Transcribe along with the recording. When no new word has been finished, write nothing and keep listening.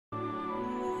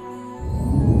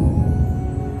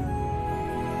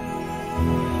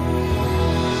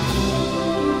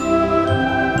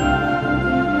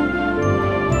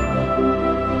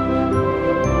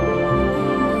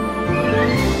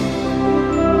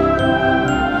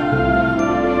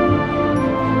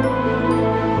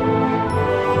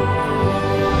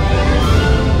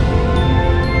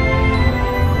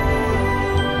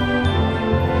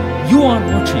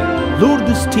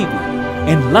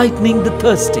enlightening the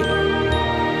thirsty.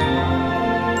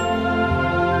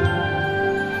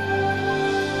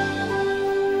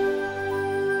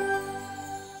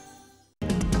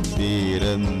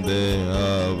 திறந்த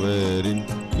அவரின்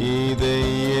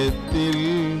இதயத்தில்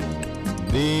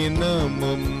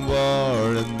தினமும்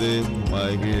வாழ்ந்து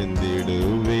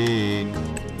மகிழ்ந்திடுவேன்.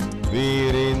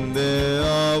 விரிந்த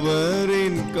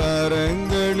அவரின்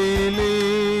கரங்களிலே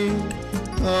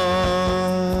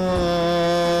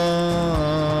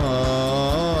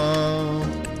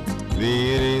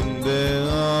விரிந்த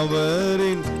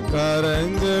அவரின்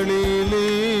கரங்களிலே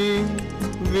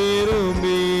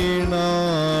விரும்பி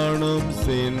நானும்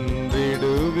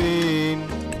சென்றிடுவேன்.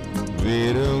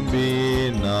 விரும்பி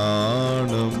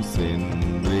நானும்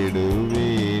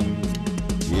சென்றிடுவேன்.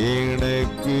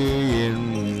 எனக்கு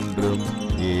என்றும்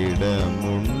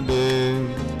இடமுண்டு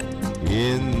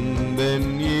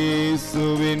எந்தன்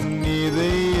இயேசுவின்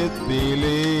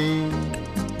இதயத்திலே.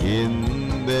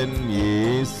 எந்தன்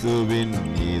இயேசுவின்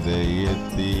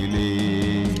இதயத்திலே.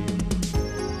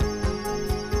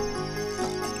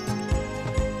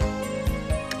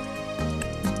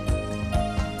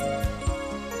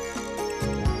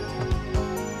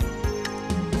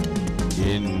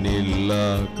 என்னில்லா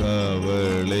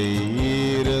கவலை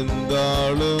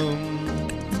இருந்தாலும்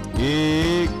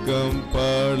ஏக்கம்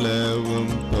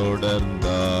பலவும்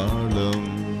தொடர்ந்தாலும்.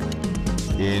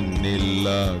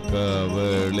 என்னில்லா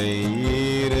கவலை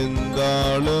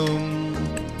இருந்தாலும்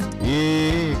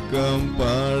ஏக்கம்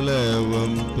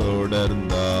பலவும்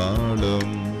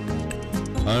தொடர்ந்தாலும்.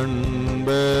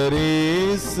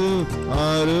 அன்பரேசு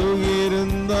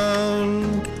அருகிருந்தால்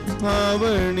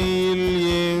அவனில்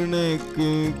எனக்கு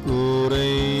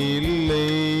குறையில்லை.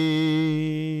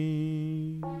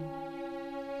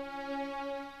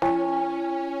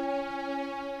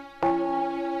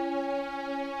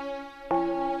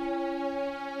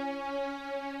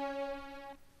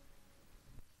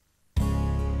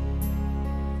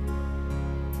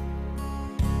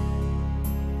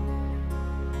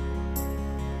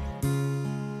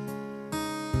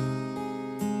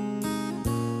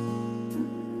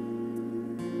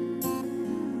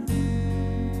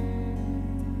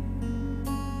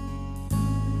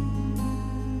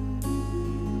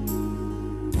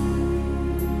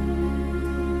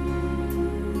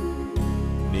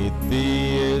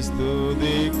 நித்திய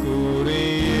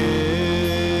ஸ்துதிக்குரிய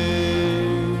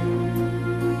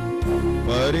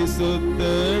பரிசுத்த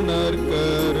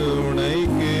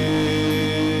நற்கருணைக்கு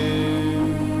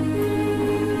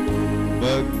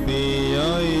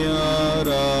பக்தியாய்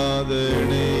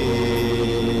ஆராதனை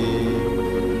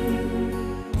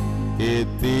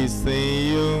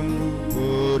எத்திசையும்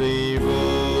புரிவோம்.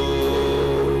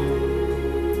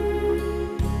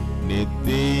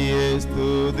 நித்திய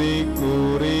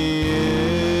ஸ்துதிக்குரிய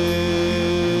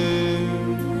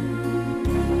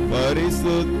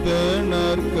பரிசுத்த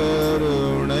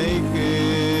நற்கருணைக்கு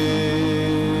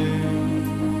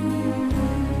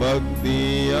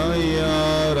பக்தியாய்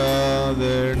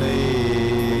ஆராதனை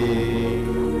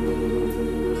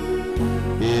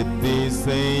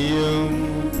எத்திசையும்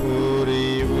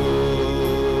புரிவோம்.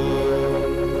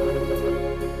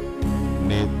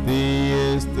 நித்திய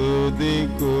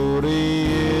ஸ்துதிக்குரிய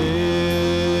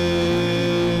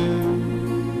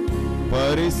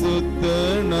பரிசுத்த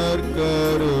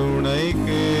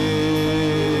நற்கருணைக்கு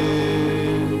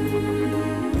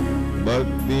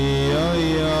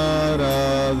பக்தியாய்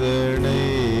ஆராதனை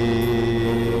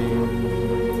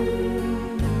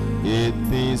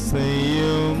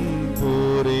எத்திசையும்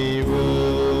புரிவோம்.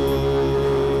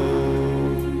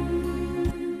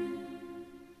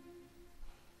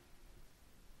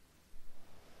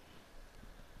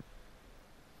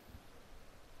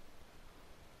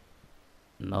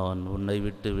 நான் உன்னை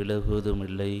விட்டு விலகுவதும்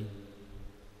இல்லை,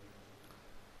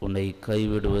 உன்னை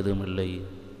கைவிடுவதும் இல்லை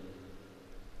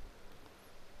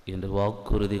என்று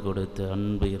வாக்குறுதி கொடுத்த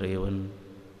அன்பு இறைவன்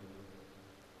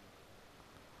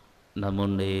நம்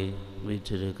முன்னே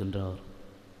வீற்றிருக்கின்றார்.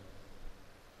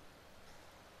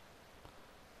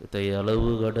 இத்தகைய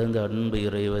அளவு கடந்த அன்பு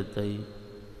இறைவத்தை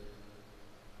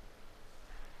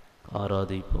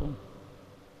ஆராதிப்போம்.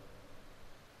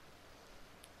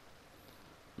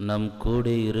 நம் கூட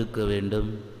இருக்க வேண்டும்,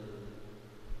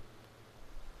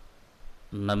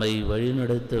 நம்மை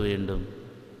வழிநடத்த வேண்டும்,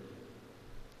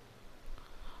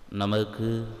 நமக்கு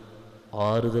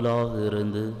ஆறுதலாக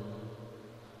இருந்து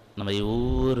நம்மை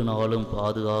ஒவ்வொரு நாளும்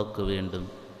பாதுகாக்க வேண்டும்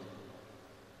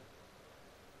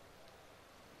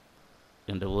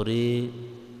என்ற ஒரே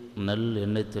நல்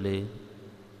எண்ணத்திலே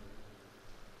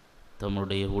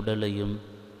தம்முடைய உடலையும்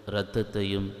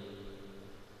இரத்தத்தையும்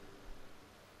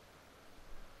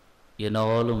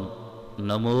என்னாலும்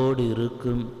நம்மோடு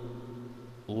இருக்கும்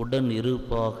உடன்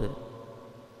இருப்பாக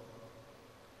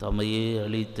தம்மையே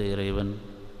அளித்த இறைவன்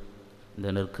இந்த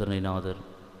நற்கருணைநாதர்.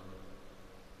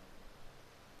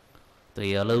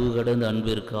 அளவு கடந்த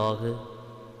அன்பிற்காக,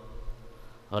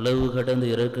 அளவு கடந்த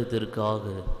இரக்கத்திற்காக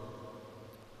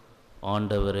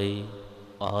ஆண்டவரை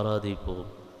ஆராதிப்போம்.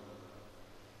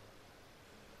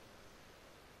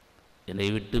 என்னை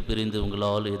விட்டு பிரிந்து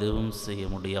உங்களால் எதுவும் செய்ய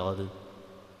முடியாது.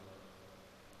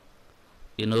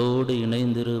 என்னோடு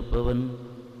இணைந்திருப்பவன்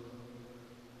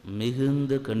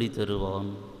மிகுந்த கனி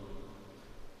தருவான்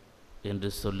என்று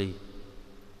சொல்லி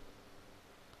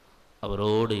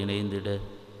அவரோடு இணைந்திட,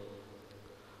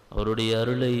 அவருடைய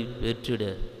அருளை பெற்றிட,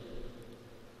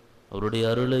 அவருடைய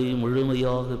அருளை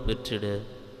முழுமையாக பெற்றிட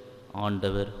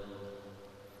ஆண்டவர்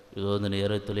இந்த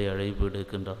நேரத்திலே அழைப்பு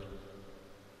எடுக்கின்றார்.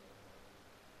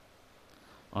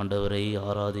 ஆண்டவரை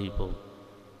ஆராதிப்போம்.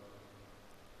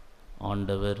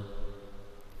 ஆண்டவர்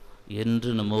என்று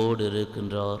நம்மோடு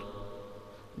இருக்கின்றார்,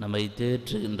 நம்மை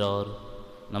தேற்றுகின்றார்,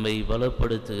 நம்மை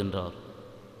பலப்படுத்துகின்றார்.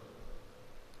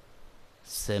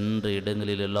 சென்ற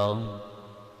இடங்களிலெல்லாம்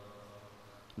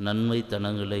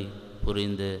நன்மைத்தனங்களை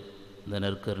புரிந்த இந்த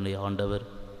நற்கருணை ஆண்டவர்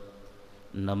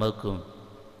நமக்கும்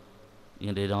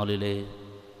இன்றைய நாளிலே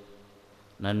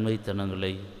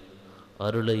நன்மைத்தனங்களை,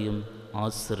 அருளையும்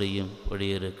ஆசிரையும்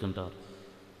வழியிருக்கின்றார்.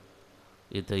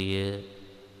 இத்தகைய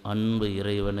அன்பு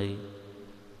இறைவனை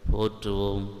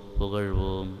போற்றுவோம்,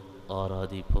 புகழ்வோம்,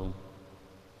 ஆராதிப்போம்.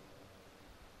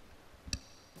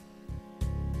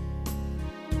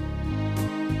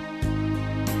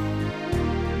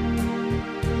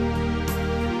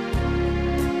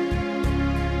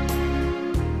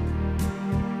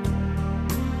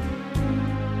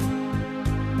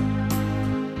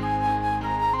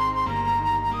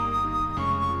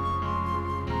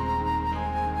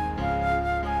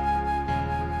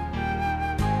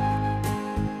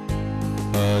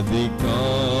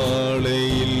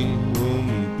 அதிகாலையில்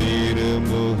உம்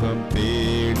திருமுகம்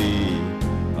தேடி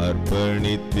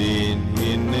அர்ப்பணித்தேன்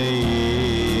என்னையே.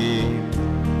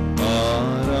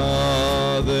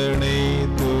 ஆராதனை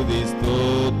துதி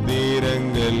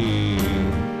ஸ்தோத்திரங்கள்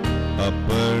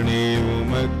அப்பனே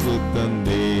உமக்கு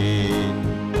தந்தேன்.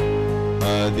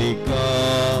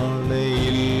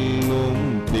 அதிகாலையில் உம்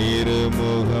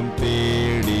திருமுகம்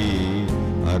தேடி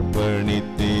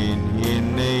அர்ப்பணித்தேன்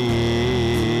என்னையே.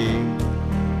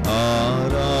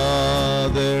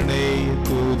 ஆராதனை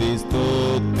துதி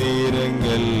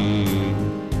ஸ்தோத்திரங்கள்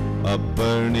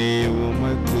அப்பனே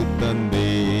உமக்கு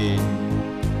தந்தேன்.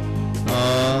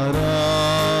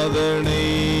 ஆராதனை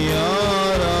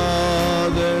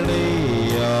ஆராதனை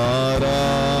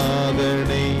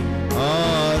ஆராதனை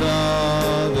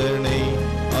ஆராதனை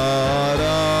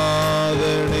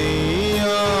ஆராதனை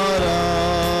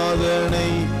ஆராதனை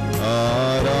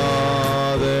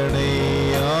ஆராதனை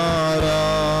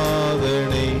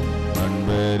ஆராதனை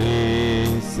அன்பரே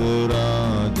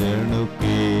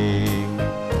சுராஜனுக்கே,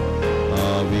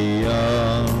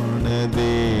 ஆவியான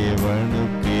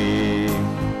தேவனுக்கே.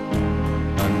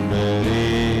 அன்பரே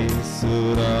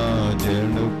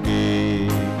சுராஜனுக்கே,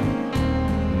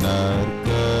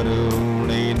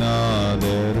 நற்கருணை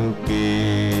நாதருக்கே.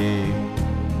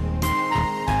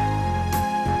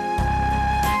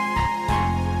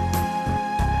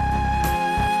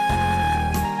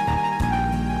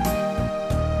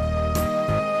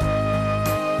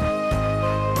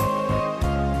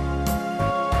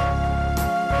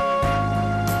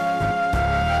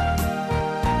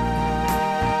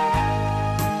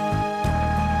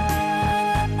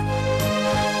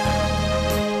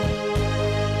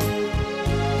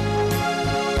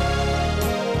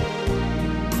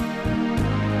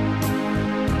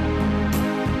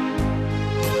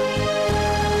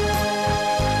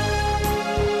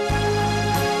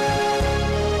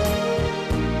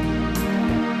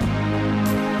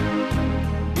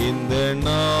 இந்த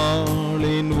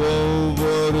நாளின்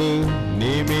ஒவ்வொரு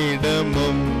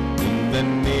நிமிடமும் இந்த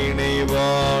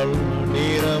நினைவால்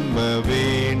நிரம்ப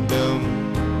வேண்டும்.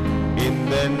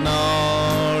 இந்த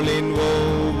நாளின்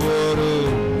ஒவ்வொரு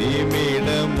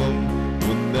நிமிடமும்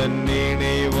இந்த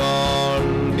நினைவால்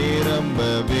நிரம்ப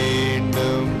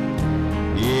வேண்டும்.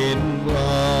 என்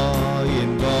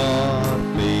வாயின்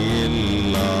வார்த்தை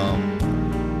எல்லாம்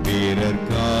பிறர்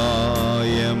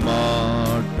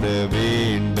காயமாற்ற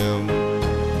வேண்டும்.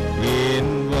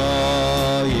 என்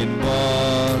வாயின்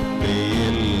வார்த்தை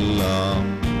எல்லாம்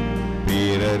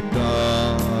பிறர்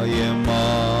காயமாற்ற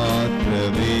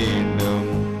வேண்டும்.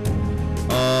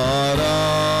 ஆராதனை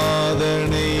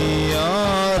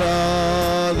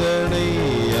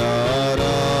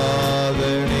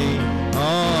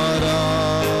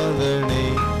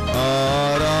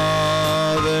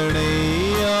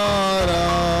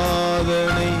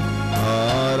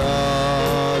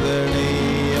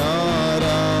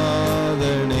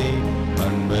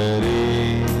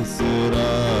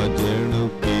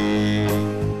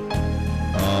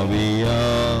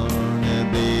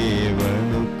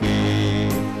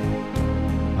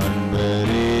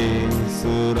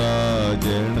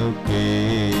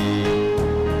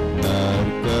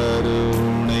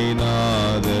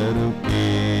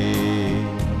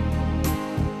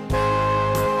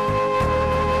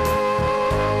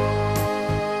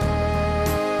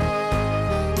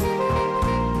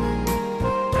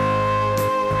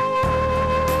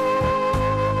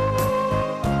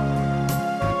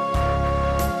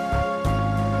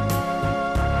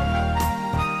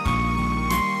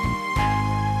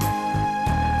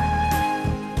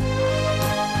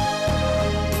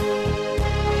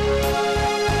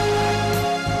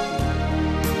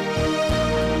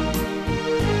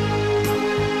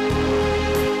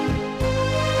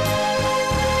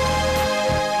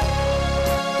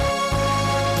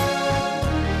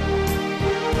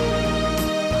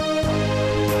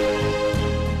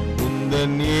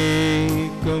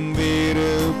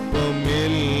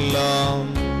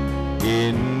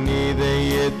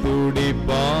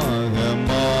துடிப்பாக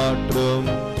மாற்றும்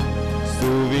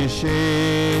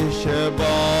சுவிசேஷ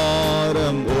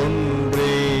பாரம்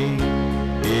ஒன்றே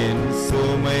என்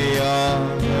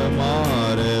சுமையாக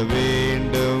மாற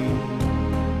வேண்டும்.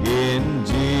 என்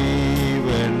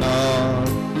ஜீவனாட்கள்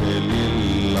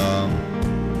எல்லாம்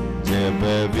ஜெப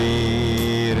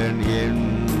வீரன்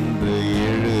என்று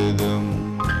எழுதும்.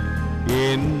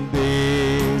 என்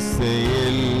தேச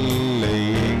எல்லை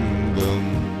எங்கும்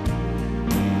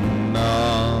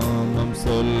நாமம்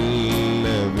சொல்ல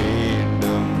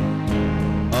வேண்டும்.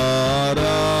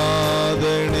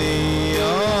 ஆராதனை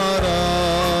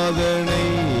ஆராதனை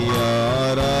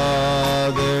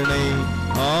ஆராதனை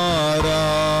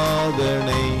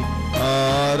ஆராதனை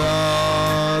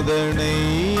ஆராதனை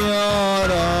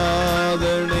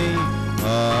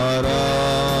ஆராதனை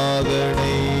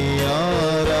ஆராதனை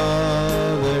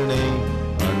ஆராதனை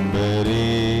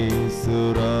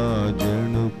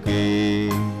அன்பரேசுராஜனுக்கே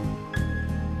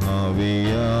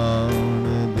ஆவியான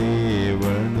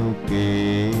தேவனுக்கே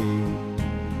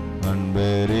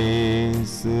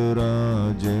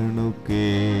அன்பரேசுராஜனுக்கே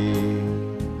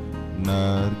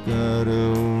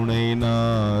நற்கருணை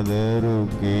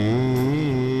நாதருக்கே.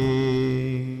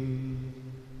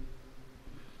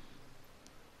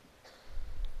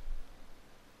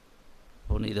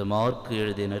 புனித மார்க்கு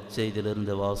எழுதிய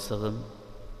நற்செய்தியிலிருந்து வாசகம்.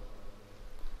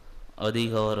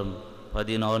 அதிகாரம்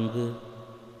 14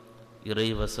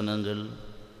 இறைவசனங்கள்.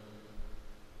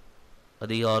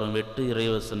 அதிகாரம் 8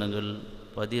 இறைவசனங்கள்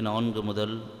 14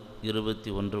 முதல்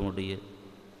 21 முடிய.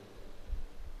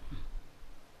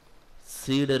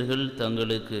 சீடர்கள்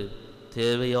தங்களுக்கு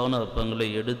தேவையான அப்பங்களை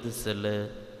எடுத்து செல்ல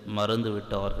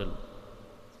மறந்துவிட்டார்கள்.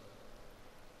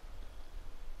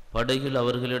 படகில்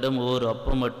அவர்களிடம் ஓர்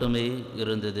அப்பம் மட்டுமே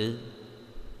இருந்தது.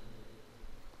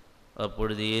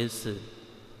 அப்பொழுது இயேசு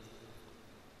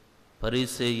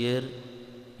பரிசேயர்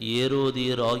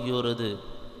ஏரோதியர் ஆகியோரது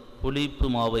புளிப்பு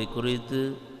மாவை குறித்து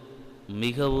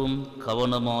மிகவும்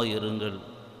கவனமாயிருங்கள்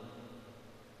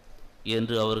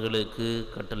என்று அவர்களுக்கு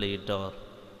கட்டளையிட்டார்.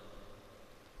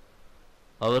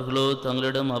 அவர்களோ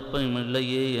தங்களிடம் அப்பம்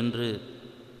இல்லையே என்று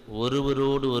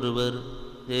ஒருவரோடு ஒருவர்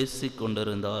பேசிக்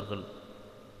கொண்டிருந்தார்கள்.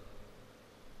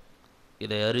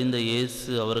 இதை அறிந்த இயேசு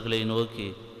அவர்களை நோக்கி,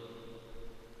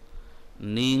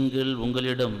 நீங்கள்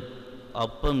உங்களிடம்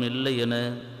அப்பம் இல்லை என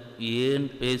ஏன்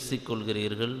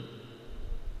பேசிக்கொள்கிறீர்கள்?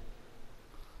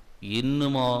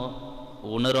 இன்னுமா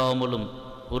உணராமலும்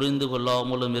புரிந்து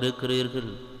கொள்ளாமலும்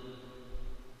இருக்கிறீர்கள்?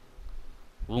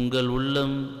 உங்கள்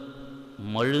உள்ளம்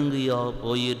மழுங்கியா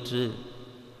போயிற்று?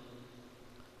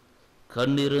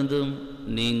 கண்ணிருந்தும்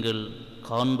நீங்கள்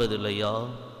காண்பதில்லையா?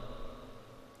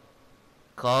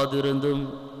 காதிருந்தும்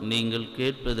நீங்கள்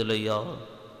கேட்பதில்லையா?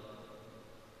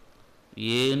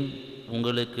 ஏன்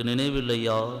உங்களுக்கு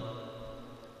நினைவில்லையா?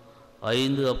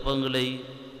 5 அப்பங்களை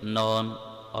நான்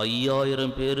 5000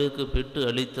 பேருக்கு பிட்டு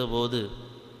அளித்தபோது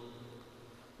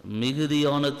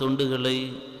மிகுதியான துண்டுகளை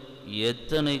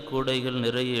எத்தனை கூடைகள்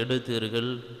நிறைய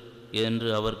எடுத்தீர்கள் என்று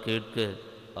அவர் கேட்க,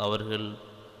 அவர்கள்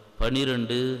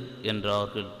 12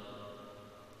 என்றார்கள்.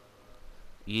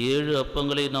 7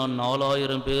 அப்பங்களை நான்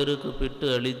 4000 பேருக்கு பிட்டு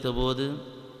அளித்தபோது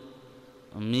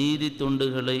மீதி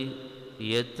துண்டுகளை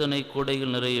எத்தனை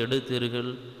கூடைகள் நிறைய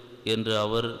எடுத்தீர்கள் என்று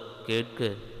அவர் கேட்க,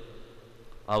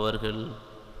 அவர்கள்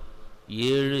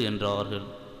 7 என்றார்கள்.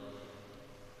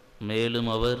 மேலும்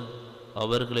அவர்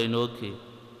அவர்களை நோக்கி,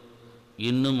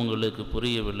 இன்னும் உங்களுக்கு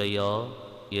புரியவில்லையா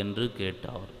என்று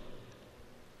கேட்டார்.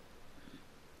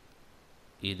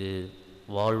 இது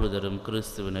வாழ்வு தரும்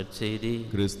கிறிஸ்துவின் நற்செய்தி.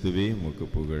 கிறிஸ்துவே உமக்கு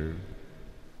புகழ்.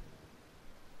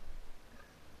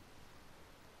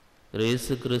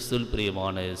 இயேசு கிறிஸ்துவில்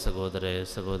பிரியமான சகோதர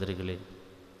சகோதரிகளே,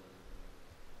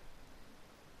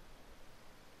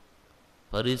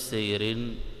 பரிசேயரின்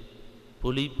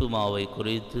புளிப்பு மாவை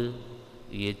குறித்து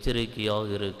எச்சரிக்கையாக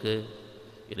இருக்க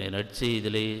இந்த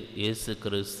நற்செய்தியிலே இயேசு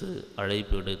கிறிஸ்து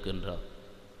அழைப்பு விடுக்கின்றார்.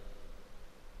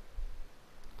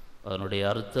 அதனுடைய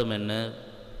அர்த்தம் என்ன?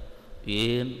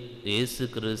 ஏன் இயேசு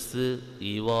கிறிஸ்து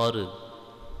இவ்வாறு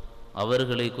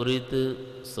அவர்களை குறித்து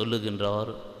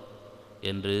சொல்லுகின்றார்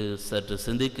என்று சற்று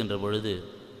சிந்திக்கின்ற பொழுது,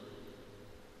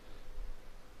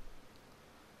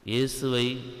 இயேசுவை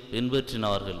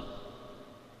பின்பற்றினார்கள்.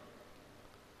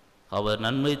 அவர்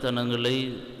நன்மைத்தனங்களை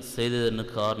செய்ததன்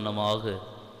காரணமாக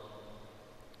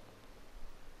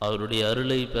அவருடைய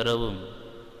அருளை பெறவும்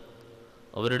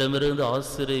அவரிடமிருந்து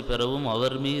ஆசிரியை பெறவும்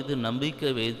அவர் மீது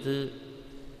நம்பிக்கை வைத்து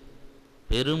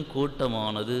பெரும்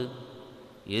கூட்டமானது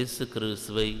இயேசு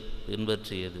கிறிஸ்துவை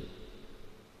பின்பற்றியது.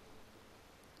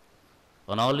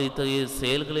 ஆனால் இத்தகைய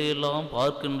செயல்களையெல்லாம்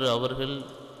பார்க்கின்ற அவர்கள்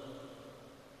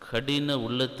கடின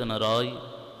உள்ளத்தினராய்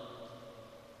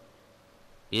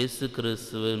இயேசு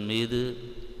கிறிஸ்துவின் மீது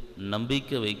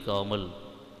நம்பிக்கை வைக்காமல்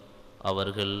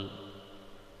அவர்கள்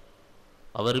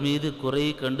அவர் மீது குறை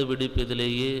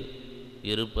கண்டுபிடிப்பதிலேயே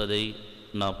இருப்பதை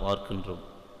நாம் பார்க்கின்றோம்.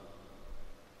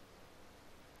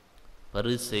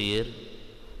 பரிசேயர்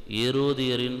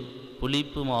ஏரோதியரின்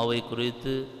புளிப்பு மாவை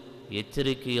குறித்து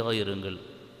எச்சரிக்கையாயிருங்கள்.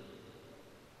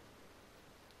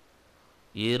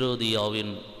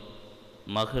 ஏரோதியாவின்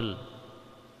மகள்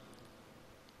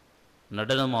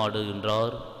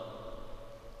நடனமாடுகின்றார்.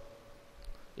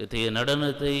 இத்தகைய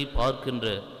நடனத்தை பார்க்கின்ற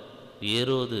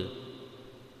ஏரோது,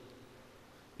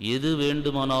 எது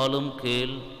வேண்டுமானாலும்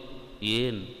கேள்,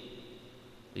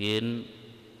 என்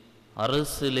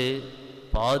அரசிலே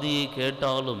பாதியை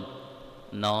கேட்டாலும்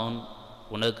நான்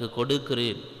உனக்கு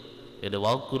கொடுக்கிறேன் என்று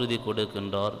வாக்குறுதி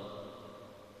கொடுக்கின்றார்.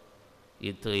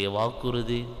 இத்தகைய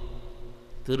வாக்குறுதி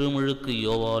திருமுழுக்கு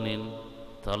யோவானின்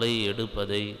தலை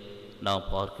எடுப்பதை நாம்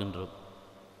பார்க்கின்றோம்.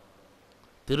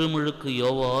 திருமுழுக்கு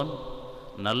யோவான்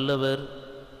நல்லவர்,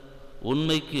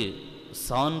 உண்மைக்கு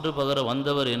சான்று பகர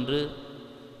வந்தவர் என்று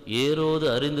ஏரோது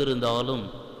அறிந்திருந்தாலும்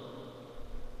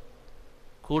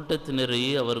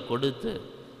கூட்டத்தினரையே அவர் கொடுத்த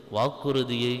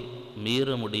வாக்குறுதியை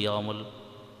மீற முடியாமல்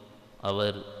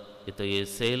அவர் இத்தகைய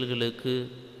செயல்களுக்கு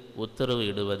உத்தரவு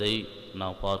இடுவதை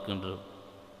நாம் பார்க்கின்றோம்.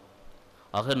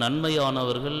 ஆக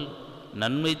நன்மையானவர்கள்,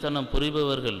 நன்மைத்தனம்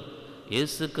புரிபவர்கள்,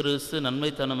 இயேசு கிறிஸ்து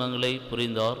நன்மைத்தனங்களை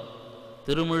புரிந்தார்.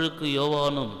 திருமுழுக்கு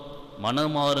யோவானும்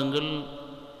மனமாறுங்கள்,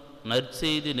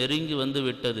 நற்செய்தி நெருங்கி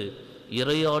வந்துவிட்டது,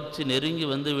 இறையாட்சி நெருங்கி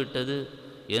வந்துவிட்டது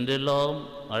என்றெல்லாம்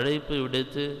அழைப்பு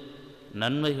விடுத்து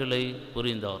நன்மைகளை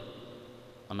புரிந்தார்.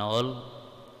 ஆனால்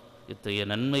இத்தகைய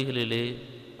நன்மைகளிலே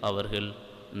அவர்கள்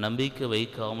நம்பிக்கை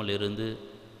வைக்காமல் இருந்து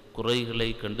குறைகளை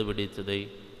கண்டுபிடித்ததை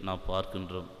நாம்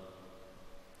பார்க்கின்றோம்.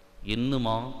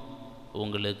 இன்னுமா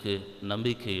உங்களுக்கு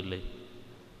நம்பிக்கை இல்லை?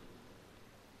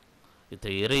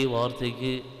 இத்தகைய இறை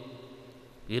வார்த்தைக்கு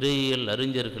இறையியல்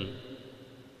அறிஞர்கள்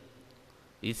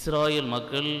இஸ்ராயல்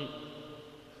மக்கள்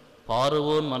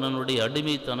பார்வோன் மன்னனுடைய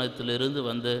அடிமைத்தனத்திலிருந்து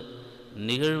வந்த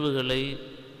நிகழ்வுகளை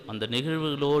அந்த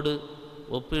நிகழ்வுகளோடு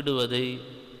ஒப்பிடுவதை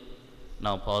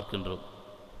நாம் பார்க்கின்றோம்.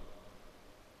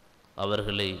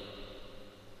 அவர்களை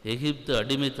எகிப்து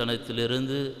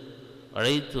அடிமைத்தனத்திலிருந்து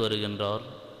அழைத்து வருகின்றார்.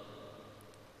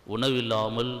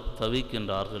 உணவில்லாமல்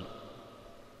தவிக்கின்றார்கள்.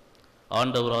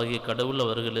 ஆண்டவராகிய கடவுள்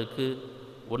அவர்களுக்கு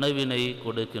உணவினை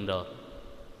கொடுக்கின்றார்.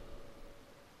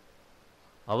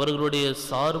 அவர்களுடைய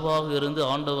சார்பாக இருந்து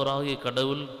ஆண்டவராகிய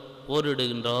கடவுள்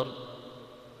போரிடுகின்றார்.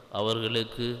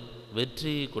 அவர்களுக்கு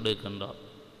வெற்றியை கொடுக்கின்றார்.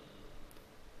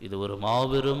 இது ஒரு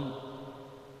மாபெரும்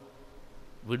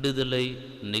விடுதலை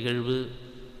நிகழ்வு.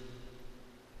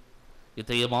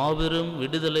 இத்தகைய மாபெரும்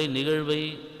விடுதலை நிகழ்வை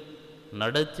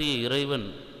நடத்திய இறைவன்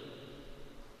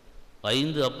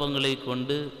 5 அப்பங்களை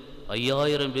கொண்டு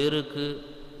 5000 பேருக்கு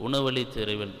உணவளித்த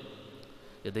இறைவன்.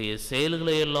 இத்தகைய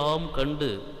செயல்களையெல்லாம் கண்டு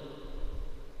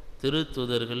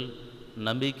திருத்துதர்கள்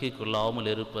நம்பிக்கை கொள்ளாமல்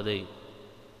இருப்பதை,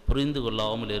 புரிந்து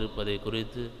கொள்ளாமல் இருப்பதை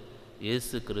குறித்து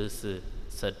இயேசு கிறிஸ்து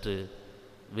சற்று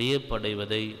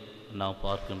வியப்படைவதை நாம்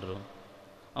பார்க்கின்றோம்.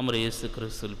 அமர இயேசு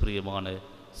கிறிஸ்துவில் பிரியமான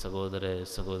சகோதர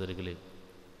சகோதரிகளே,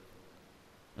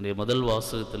 அந்த முதல்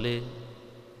வாசகத்திலே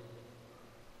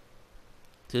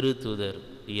திருத்தூதர்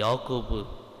யாக்கோபு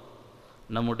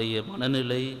நம்முடைய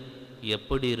மனநிலை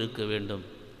எப்படி இருக்க வேண்டும்,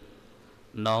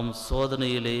 நாம்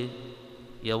சோதனையிலே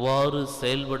எவ்வாறு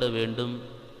செயல்பட வேண்டும்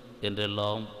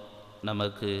என்றெல்லாம்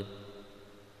நமக்கு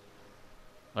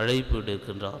அழைப்பு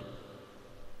விடுக்கின்றார்.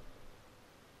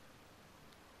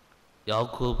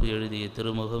 யாக்கோபு எழுதிய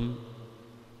திருமுகம்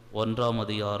 1ஆம்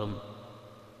அதிகாரம்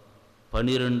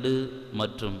 12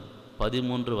 மற்றும்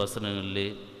 13 வசனங்களிலே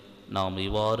நாம்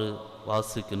இவ்வாறு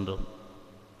வாசிக்கின்றோம்.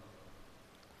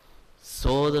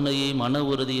 சோதனையை மன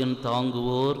உறுதியின்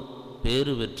தாங்குவோர்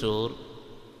பேறு பெற்றோர்.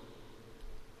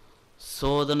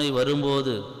 சோதனை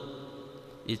வரும்போது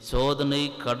இச்சோதனை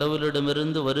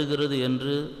கடவுளிடமிருந்து வருகிறது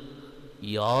என்று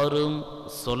யாரும்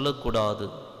சொல்லக்கூடாது.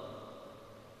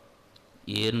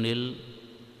 ஏனெனில்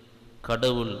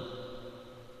கடவுள்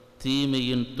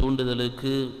தீமையின்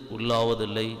தூண்டுதலுக்கு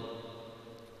உள்ளாவதில்லை,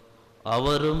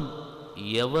 அவரும்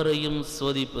எவரையும்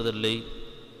சோதிப்பதில்லை.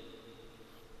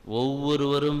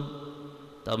 ஒவ்வொருவரும்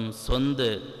தம் சொந்த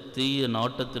தீய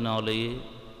நாட்டத்தினாலேயே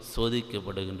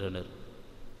சோதிக்கப்படுகின்றனர்.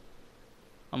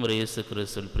 அமர இயேசு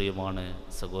கிறிஸ்துவில் பிரியமான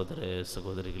சகோதர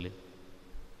சகோதரிகளே,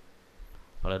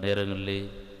 பல நேரங்களிலே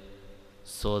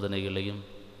சோதனைகளையும்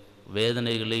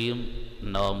வேதனைகளையும்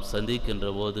நாம் சந்திக்கின்ற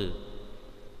போது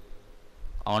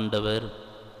ஆண்டவர்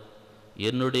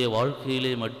என்னுடைய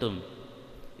வாழ்க்கையிலே மட்டும்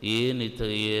ஏன்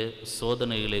இத்தகைய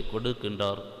சோதனைகளை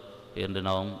கொடுக்கின்றார் என்று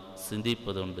நாம்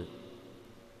சிந்திப்பதுண்டு.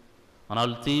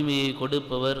 ஆனால் தீமையை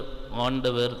கொடுப்பவர்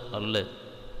ஆண்டவர் அல்ல.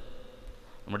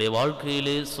 நம்முடைய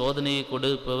வாழ்க்கையிலே சோதனையை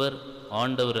கொடுப்பவர்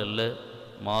ஆண்டவர் அல்ல.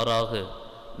 மாறாக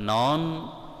நான்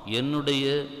என்னுடைய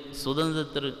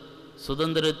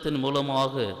சுதந்திரத்தின்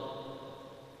மூலமாக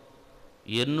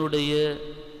என்னுடைய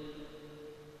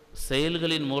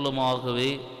செயல்களின் மூலமாகவே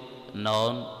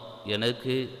நான்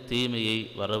எனக்கு தீமையை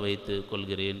வர வைத்து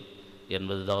கொள்கிறேன்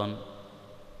என்பதுதான்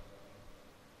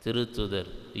திருத்துதர்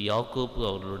யாக்கோப்பு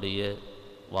அவர்களுடைய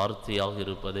வார்த்தையாக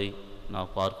இருப்பதை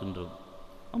நாம் பார்க்கின்றோம்.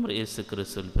 நம்ம இயேசு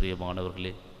கிறிஸ்துவின்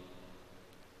பிரியமானவர்களே,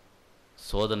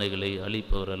 சோதனைகளை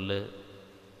அளிப்பவர் அல்ல,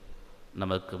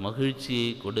 நமக்கு மகிழ்ச்சியை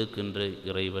கொடுக்கின்ற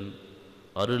இறைவன்,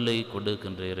 அருளை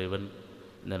கொடுக்கின்ற இறைவன்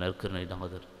இந்த நற்கருணை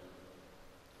நாதர்.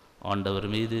 ஆண்டவர்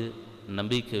மீது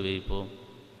நம்பிக்கை வைப்போம்.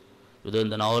 இது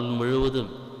இந்த நாள்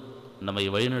முழுவதும் நம்மை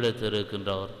வழிநடத்த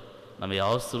இருக்கின்றார், நம்மை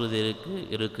ஆசீர்வதிக்க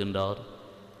இருக்கின்றார்.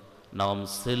 நாம்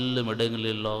செல்லும்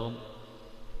இடங்களெல்லாம்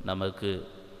நமக்கு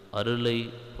அருளை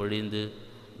பொழிந்து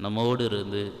நம்மோடு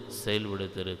இருந்து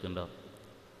செயல்படுத்த இருக்கின்றார்.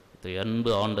 இதை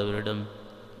அன்பு ஆண்டவரிடம்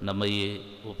நம்மையே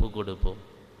ஒப்பு கொடுப்போம்.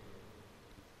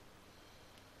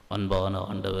 அன்பான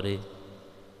ஆண்டவரே,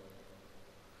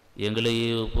 எங்களையே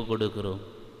ஒப்பு கொடுக்கிறோம்.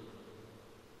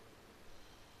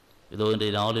 இதோ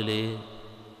இன்றைய நாளிலே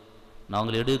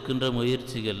நாங்கள் எடுக்கின்ற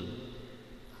முயற்சிகள்,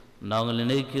 நாங்கள்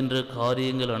நினைக்கின்ற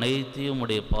காரியங்கள் அனைத்தையும்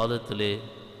உடைய பாதத்திலே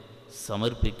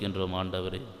சமர்ப்பிக்கின்றோம்.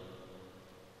 ஆண்டவரே,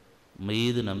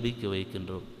 மீது நம்பிக்கை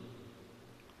வைக்கின்றோம்.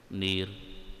 நீர்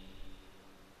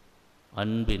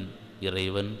அன்பின்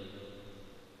இறைவன்,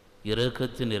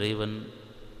 இரக்கத்தின் இறைவன்,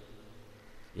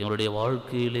 எங்களுடைய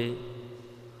வாழ்க்கையிலே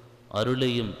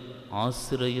அருளையும்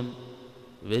ஆசிரையும்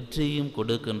வெற்றியும்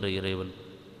கொடுக்கின்ற இறைவன்.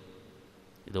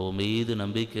 இதோ மீது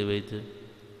நம்பிக்கை வைத்து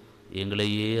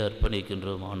எங்களையே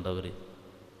அர்ப்பணிக்கின்றோம். ஆண்டவரே,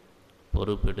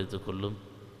 பொறுப்பெடுத்துக் கொள்ளும்,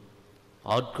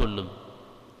 ஆட்கொள்ளும்,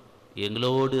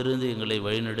 எங்களோடு இருந்து எங்களை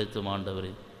வழிநடத்தும்.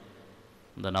 ஆண்டவரே,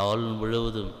 இந்த நாள்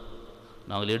முழுவதும்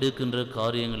நாங்கள் எடுக்கின்ற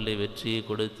காரியங்களிலே வெற்றியை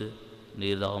கொடுத்து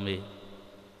நீர்தாமே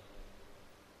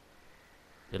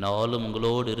என்னாலும்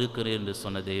உங்களோடு இருக்கிறேன் என்று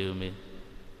சொன்ன தெய்வமே,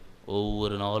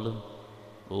 ஒவ்வொரு நாளும்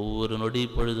ஒவ்வொரு நொடி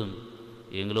பொழுதும்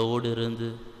எங்களோடு இருந்து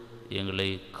எங்களை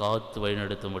காத்து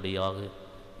வழிநடத்தும்படியாக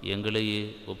எங்களையே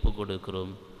ஒப்பு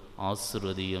கொடுக்கிறோம்.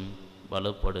 ஆசீர்வதியும்,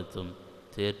 பலப்படுத்தும்,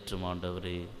 தேற்றும்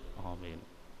ஆண்டவரே. ஆமேன்.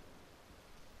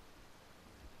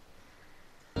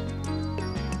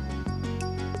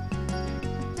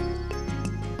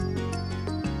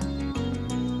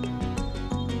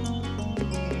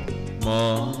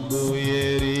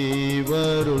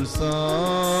 மாந்துயரிவருள்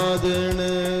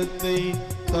சாதனத்தை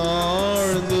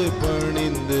தாழ்ந்து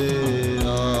பணிந்து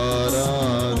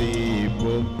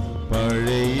ஆராதிப்போம்.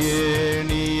 பழைய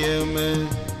நியம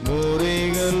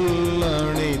முறைகள்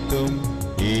அனைத்தும்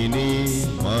இனி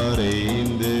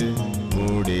மறைந்து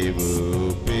முடிவு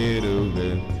பெறுக.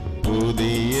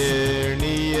 புதிய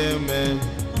நியம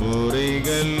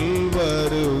முறைகள்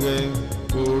வருக.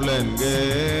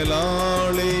 புலன்களாலே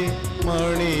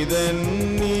மனிதன்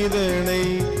இதனை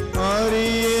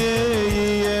அறிய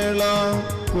இயலா.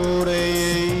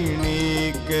 குறையை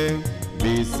நீக்க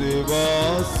விசுவாசத்தின்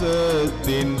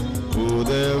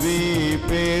உதவி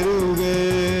பெறுக.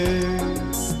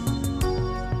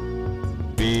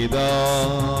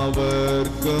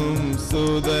 பிதாவர்க்கும்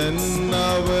சுதன்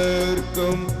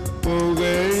அவர்க்கும்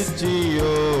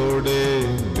புகழ்ச்சியோடு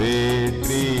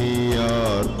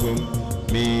வெற்றியார்க்கும்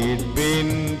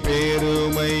மீட்பின்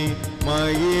பெருமை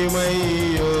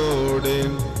மகிமையோடு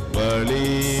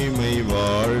வலிமை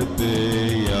வாழ்த்து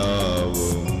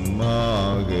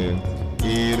யாவுமாக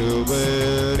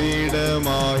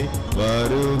இருவரிடமாய்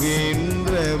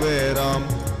வருகின்றவராம்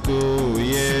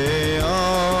தூய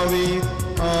ஆவி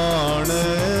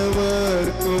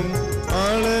ஆனவர்க்கும்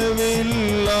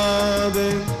அளவில்லாத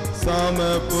சம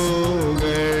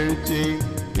புகழ்ச்சி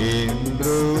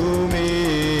என்றுமே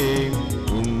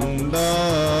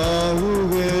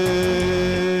உண்டாகுக.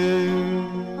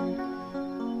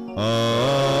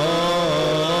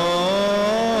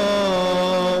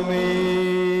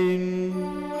 ஆமென்.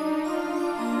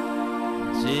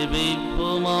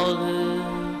 ஜெபிப்போமாக.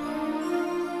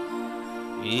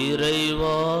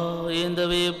 இறைவா, இந்த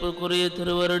வியப்புக்குரிய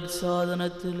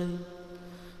திருவருட்சாதனத்திலே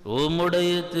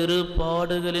உம்முடைய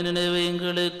திருப்பாடுகளின் நினைவை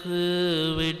எங்களுக்கு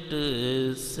விட்டு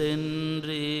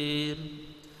சென்றீர்.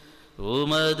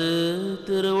 உமது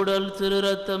திருவுடல் திரு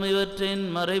ரத்தம் இவற்றின்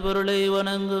மறைபொருளை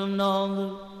வணங்கும்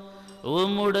நாங்கள்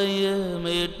உம்முடைய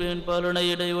மீட்பின் பலனை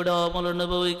இடைவிடாமல்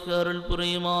அனுபவிக்க அருள்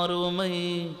புரியுமாறு உம்மை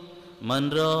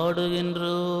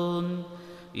மன்றாடுகின்றோம்.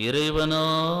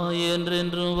 இறைவனாய்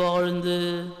என்றென்றும் வாழ்ந்து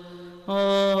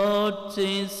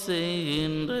ஆட்சி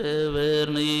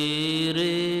செய்கின்றவர்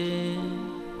நீரே.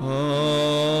 ஆமென்.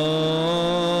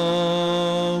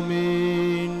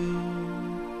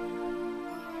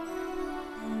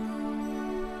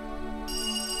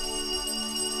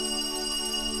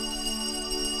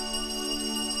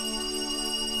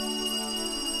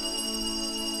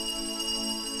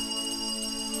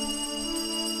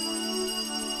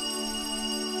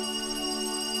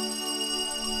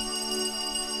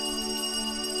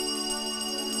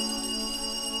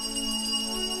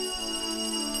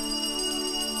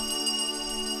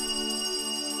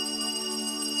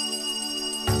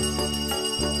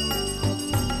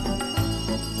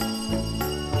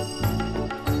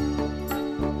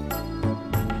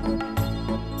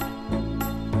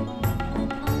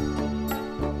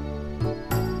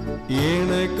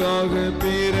 எனக்காக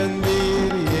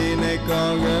பிறந்தீர்,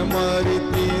 எனக்காக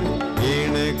மரித்தீர்,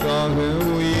 எனக்காக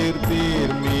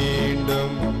உயிர்த்தீர்,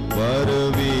 மீண்டும்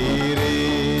வருவீரே.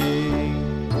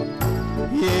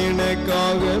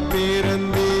 எனக்காக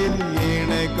பிறந்தீர்,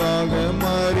 எனக்காக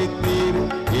மரித்தீர்,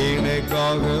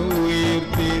 எனக்காக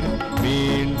உயிர்த்தீர்,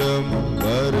 மீண்டும்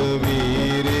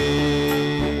வருவீரே.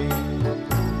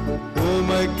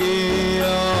 உமக்கே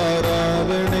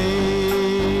ஆராதனை,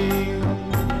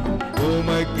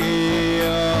 உமக்கே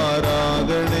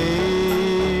ஆராதனை,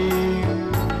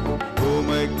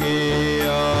 உமக்கே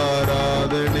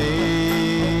ஆராதனை,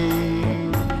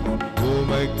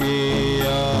 உமக்கே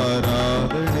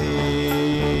ஆராதனை.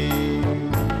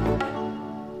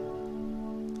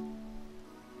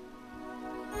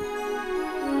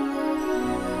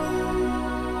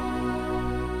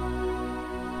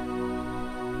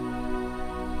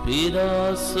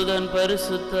 பிதாசுதன்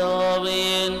பரிசுத்த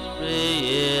ஆவியின்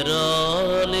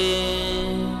பெயராலே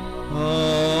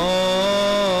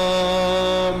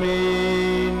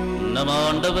ஆமென். நம்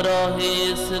ஆண்டவராகிய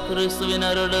இயேசு கிறிஸ்துவின்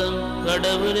அருளும்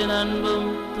கடவுளின் அன்பும்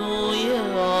தூய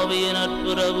ஆவியின்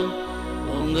நட்புறவும்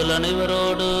உங்கள்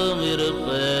அனைவரோடும்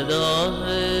இருப்பதாக.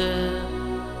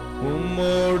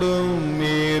 உம்மோடும்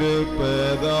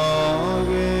இருப்பதாக.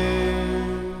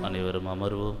 அனைவரும்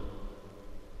அமர்வோம்.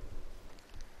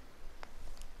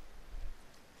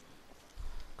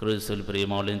 கிறிஸ்துவில்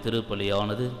பிரியமாளின்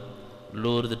திருப்பலியானது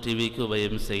லூர்து டிவிக்கு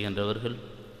உபயம் செய்கின்றவர்கள்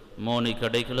மோனி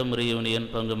கடைக்கலம் ரியூனியன்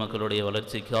பங்கு மக்களுடைய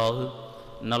வளர்ச்சிக்காக,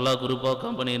 நல்லா குரூப்பா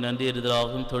கம்பெனி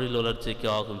நன்றியறிதலாகும் தொழில்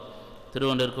வளர்ச்சிக்காகும்,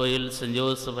 திருவண்டர் கோயில் சென்ட்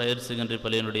ஜோசப் ஹையர் செகண்டரி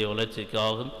பள்ளியினுடைய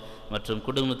வளர்ச்சிக்காகும் மற்றும்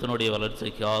குடும்பத்தினுடைய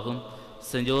வளர்ச்சிக்காகும்,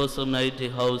 சென்ட் ஜோசப் நைட்டி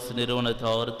ஹவுஸ்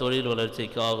நிறுவனத்தார் தொழில்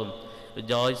வளர்ச்சிக்காகும்,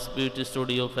 Joyce beauty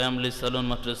studio family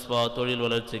salon மற்றும் ஸ்பா தொழில்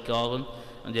வளர்ச்சிக்காகும்,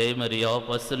 ஜெயமரியா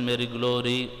பசல் மேரி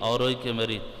குளோரி ஆரோக்கிய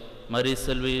மேரி மரி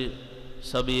செல்வி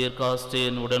சபீர்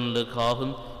காஸ்டேன்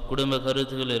உடல்நலுக்காகும், குடும்ப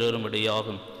கருத்துகள்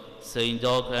இருவரும்படியாகும், செயின்ட்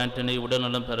ஜாக் ஆண்டனி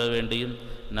உடல்நலம் பெற வேண்டியும்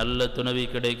நல்ல துணவி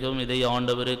கிடைக்கும், இதை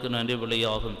ஆண்டவருக்கு நன்றி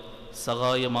வழியாகும்,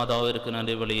 சகாய மாதாவிற்கு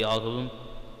நன்றி வழியாகவும்,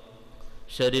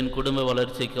 ஷெரின் குடும்ப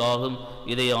வளர்ச்சிக்காகும்,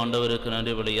 இதை ஆண்டவருக்கு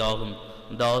நன்றி வழியாகும்,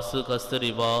 தாசு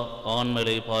கஸ்தரிவா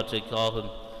ஆண்மலை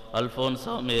பாற்றைக்காகும்,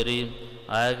 அல்போன்சா மேரி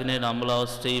ஆக்னேன் அமலா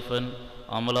ஸ்டீஃபன்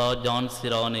அமலா ஜான்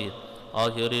சிரானி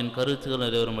ஆகியோரின் கருத்துக்கள்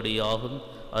நிறைவேறும்படியாகும்,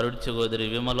 அருட்சகோதரி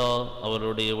விமலா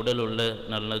அவருடைய உடல் உள்ள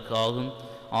நலனுக்காகும்,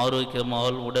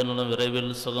 ஆரோக்கியமால் உடல்நலம்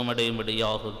விரைவில்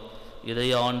சுகமடையும்படியாகும், இதை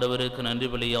ஆண்டவருக்கு நன்றி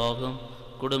பலியாகும்,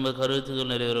 குடும்ப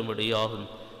கருத்துக்கள் நிறைவேறும்படியாகும்,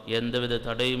 எந்தவித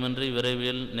தடையுமின்றி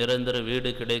விரைவில் நிரந்தர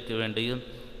வீடு கிடைக்க வேண்டியும்,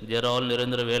 ஜெரால்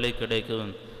நிரந்தர வேலை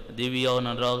கிடைக்கும், திவ்யா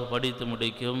நன்றாக படித்து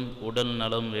முடிக்கும் உடல்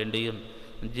நலம் வேண்டியும்,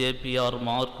 ஜேபிஆர்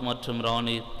மார்க் மற்றும்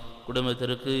ராணி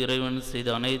குடும்பத்திற்கு இறைவன் செய்த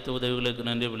அனைத்து உதவிகளுக்கு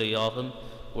நன்றி விலையாகும்,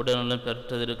 உடல்நலம்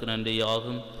பெற்றதற்கு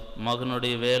நன்றியாகும்,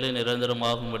 மகனுடைய வேலை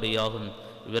நிரந்தரமாகும்படியாகும்,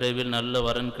 விரைவில் நல்ல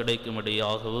வரன்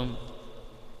கிடைக்கும்படியாகவும்,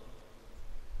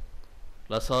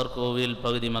 லசார் கோவில்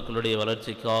பகுதி மக்களுடைய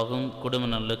வளர்ச்சிக்காகவும் குடும்ப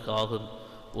நலனுக்காகும்,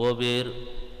 ஓபேர்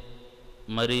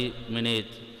மரி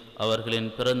மினேத்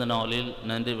அவர்களின் பிறந்த நாளில்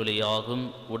நன்றி விலையாகும்,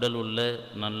 உடல் உள்ள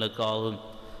நலனுக்காகும்,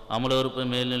 அமலோற்பு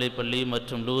மேல்நிலைப்பள்ளி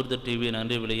மற்றும் லூர்து டிவி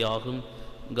நன்றி விலையாகும்,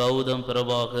 கௌதம்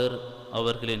பிரபாகர்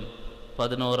அவர்களின்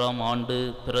 11ஆம் ஆண்டு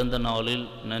பிறந்த நாளில்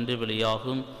நன்றி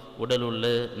விலையாகும், உடல் உள்ள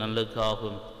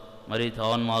நலனுக்காகும்,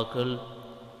 மரிதான்மாக்கள்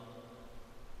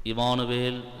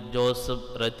இமானுவேல் ஜோசப்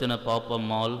ரத்தின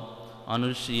பாப்பம்மாள்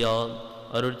அனுஷியா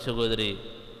அருட்சகோதரி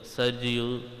சர்ஜியு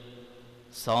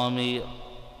சாமி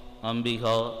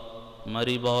அம்பிகா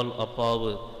மரிபால்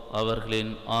அப்பாவு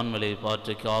அவர்களின் ஆண்மலை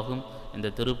பாற்றைக்காகும்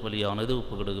இந்த திருப்பலியானது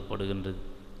ஒப்பு கொடுக்கப்படுகின்றது.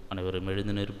 அனைவரும்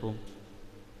எழுந்து நிற்போம்.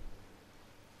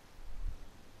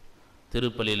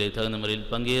 திருப்பலியிலே தகுந்த முறையில்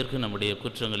பங்கேற்க நம்முடைய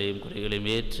குற்றங்களையும் குறைகளையும்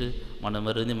ஏற்று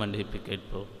மனமருந்தி மன்னிப்பு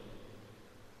கேட்போம்.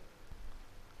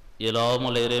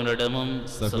 இயலாமல் இறைவனிடமும்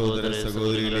சகோதர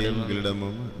சகோதரிகளே,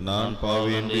 உங்களிடமும் நான்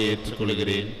பாவி என்று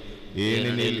ஏற்றுக்கொள்கிறேன்.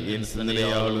 ஏனெனில் என்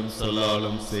சிந்தனையாலும்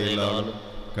சொல்லாலும் செயலாலும்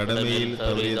கடமையில்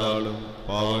தவறியதாலும்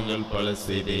பாவங்கள் பல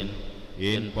செய்தேன்.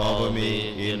 என் பாவமே,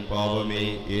 என் பாவமே,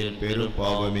 என் பெரும்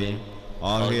பாவமே.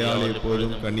 ஆகையால்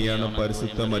எப்போதும் கன்னியான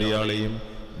பரிசுத்த மரியாளையும்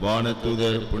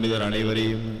வானதூதர் புனிதர்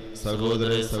அனைவரையும் சகோதர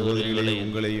சகோதரிகளை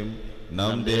உங்களையும்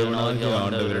நம் தேவனாகிய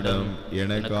ஆண்டவரிடம்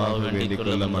எனக்காக வேண்டிக்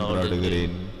கொள்ள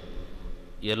மன்றாடுகிறேன்.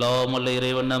 இயலாமல்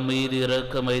இறைவன் நம் மீது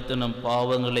இரக்கம் வைத்து நம்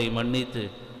பாவங்களை மன்னித்து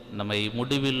நம்மை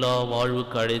முடிவில்லா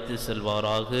வாழ்வுக்கு அழைத்து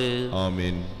செல்வாராக.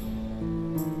 ஆமென்.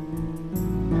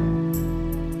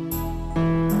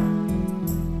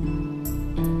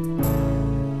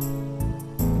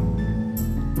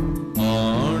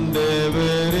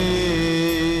 ஆண்டவரே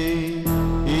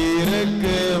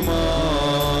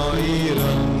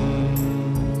இரக்கமாயிரம்.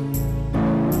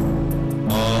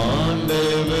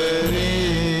 ஆண்டவரே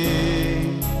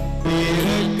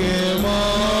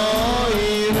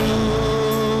இரக்கமாயிரம்.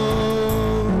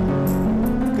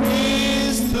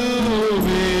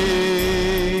 கிறிஸ்துவே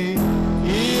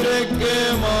இரக்கமாயிரம்.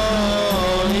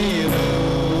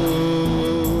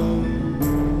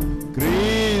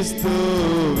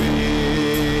 கிறிஸ்துவே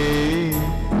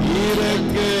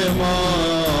இரக்கமாயிரம்.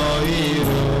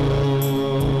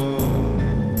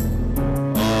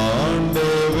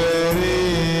 ஆண்டவரே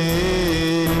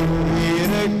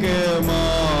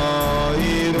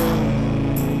இரக்கமாயிரம்.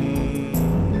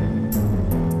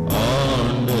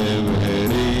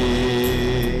 ஆண்டவரே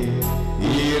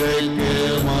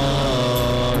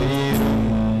இரக்கமாயிரம்.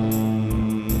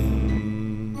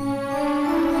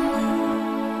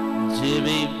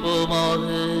 ஜெபிப்போமாக.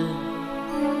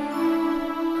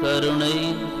 கருணை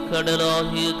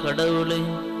கடலாகிய கடவுளை,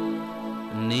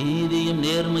 நீதியும்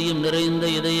நேர்மையும் நிறைந்த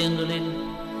இதயங்களில்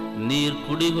நீர்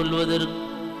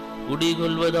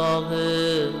குடிகொள்வதாக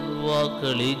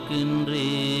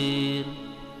வாக்களிக்கின்றீர்.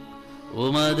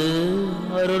 உமது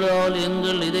அருளால்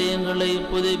எங்கள் இதயங்களை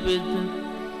புதுப்பித்து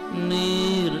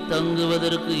நீர்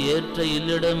தங்குவதற்கு ஏற்ற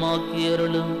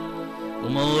இல்லிடமாக்கியருளும்.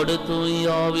 உமோடு தூய்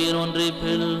ஆவியின்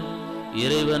ஒன்றிப்பில்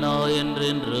இறைவனா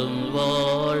என்றென்றும்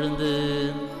வாழ்ந்து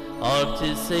ஆட்சி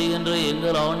செய்கின்ற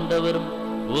எங்கள் ஆண்டவரும்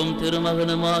உம்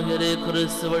திருமகனுமாகிய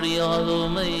கிறிஸ்து வழியாக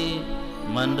உம்மை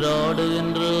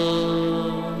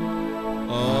மன்றாடுகின்றோம்.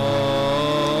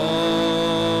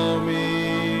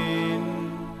 ஆமென்.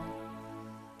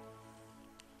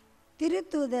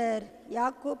 திருத்தூதர்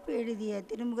யாக்கோப்பு எழுதிய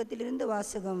திருமுகத்திலிருந்து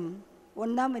வாசகம்.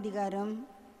 1ஆம் அதிகாரம்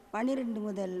 12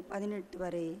 முதல் 18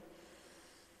 வரை.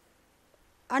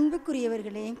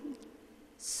 அன்புக்குரியவர்களே,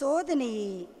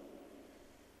 சோதனையை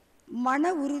மன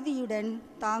உறுதியுடன்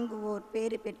தாங்குவோர்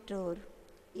பேறு பெற்றோர்.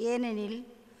 ஏனெனில்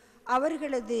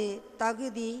அவர்களது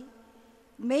தகுதி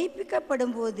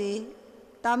மெய்ப்பிக்கப்படும்போது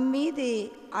தம்மீது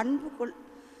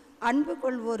அன்பு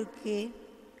கொள்வோருக்கு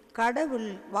கடவுள்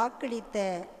வாக்களித்த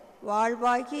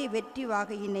வாழ்வாகிய வெற்றி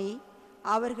வாகையினை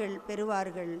அவர்கள்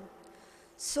பெறுவார்கள்.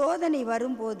 சோதனை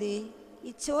வரும்போது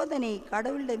இச்சோதனை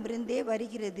கடவுளிடமிருந்தே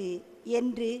வருகிறது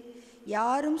என்று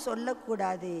யாரும்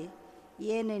சொல்லக்கூடாது.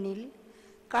 ஏனெனில்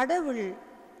கடவுள்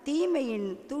தீமையின்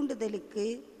தூண்டுதலுக்கு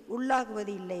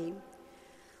உள்ளாகுவதில்லை.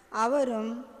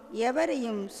 அவரும்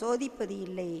எவரையும் சோதிப்பது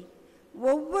இல்லை.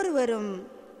 ஒவ்வொருவரும்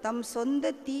தம்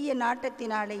சொந்த தீய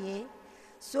நாட்டத்தினாலேயே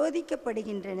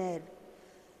சோதிக்கப்படுகின்றனர்.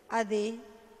 அது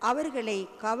அவர்களை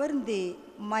கவர்ந்து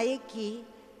மயக்கி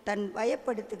தன்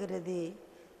பயப்படுத்துகிறது.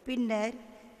 பின்னர்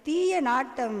தீய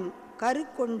நாட்டம்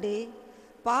கருக்கொண்டு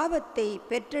பாவத்தை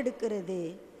பெற்றெடுக்கிறது.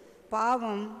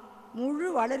 பாவம் முழு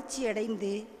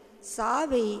வளர்ச்சியடைந்து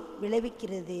சாவை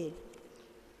விளைவிக்கிறது.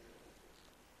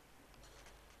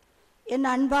 என்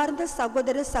அன்பார்ந்த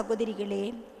சகோதர சகோதரிகளே,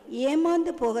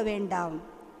 ஏமாந்து போக வேண்டாம்.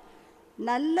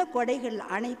 நல்ல கொடைகள்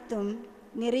அனைத்தும்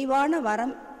நிறைவான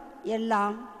வரம்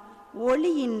எல்லாம்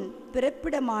ஒளியின்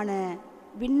பிறப்பிடமான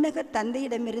விண்ணக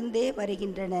தந்தையிடமிருந்தே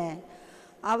வருகின்றன.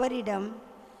 அவரிடம்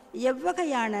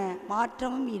எவ்வகையான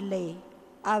மாற்றமும் இல்லை.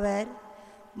 அவர்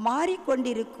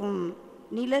மாறிக்கொண்டிருக்கும்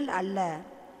நிழல் அல்ல.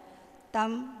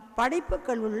 தம்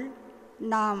படைப்புகளுள்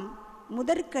நாம்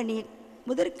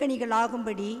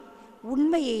முதற்கனிகளாகும்படி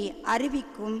உண்மையை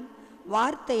அறிவிக்கும்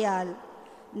வார்த்தையால்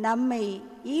நம்மை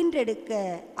ஈன்றெடுக்க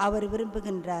அவர்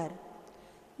விரும்புகின்றார்.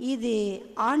 இது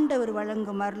ஆண்டவர்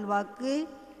வழங்கும் அருள்வாக்கு.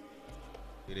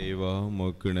 இறைவா,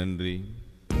 உமக்கு நன்றி.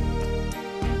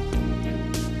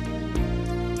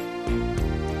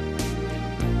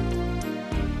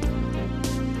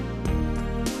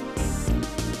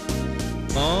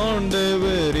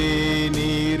 ஆண்டவரே,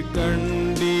 நீர்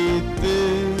கண்டித்து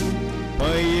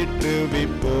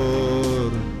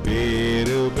பயிற்றுவிப்போர்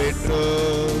பேறு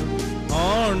பெற்றோர்.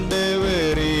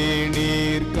 ஆண்டவரே,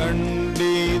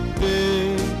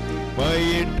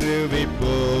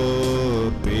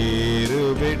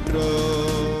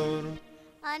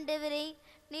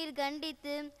 நீர்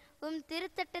கண்டித்து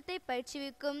திருத்தட்டத்தை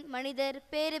பயிற்றுவிக்கும் மனிதர்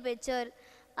பேறு பெற்றோர்.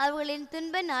 அவர்களின்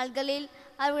துன்ப நாள்களில்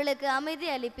அவர்களுக்கு அமைதி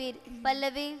அளிப்பீர்.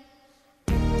 பல்லவி.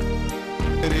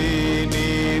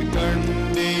 நீர்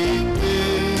கண்டித்து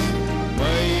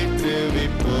பயிற்றுவிப்போர்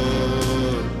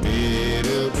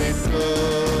பேறு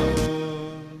பெற்றோர்.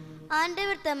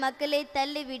 ஆண்டவர் தம் மக்களை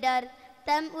தள்ளிவிடார்,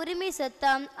 தம் உரிமை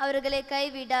சொத்தாம் அவர்களை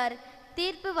கைவிடார்.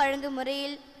 தீர்ப்பு வழங்கும்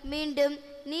முறையில் மீண்டும்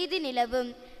நீதி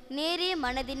நிலவும், நேரிய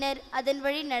மனதினர் அதன்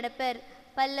வழி நடப்பர்.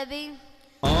 பல்லவி.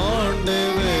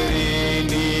 ஆண்டவரே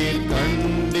நீர்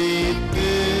கண்டித்து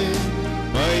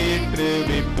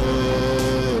பயிற்றுவிப்போர்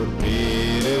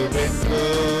பேறு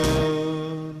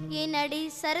பெற்றோர். என் அடி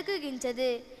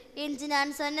சறுக்குகின்றது என்று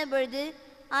நான் சொன்னபொழுது,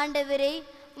 ஆண்டவரே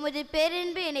உமது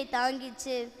பேரன்பு என்னை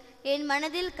தாங்கிச்சு. என்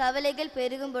மனதில் கவலைகள்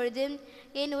பெருகும் பொழுது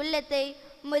என் உள்ளத்தை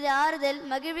உமது ஆறுதல்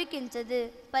மகிழ்விக்கின்றது.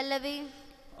 பல்லவி.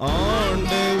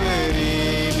 ஆண்டவரே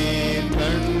நீர்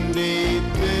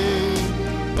கண்டித்து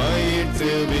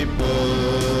பயிற்றுவிப்போர்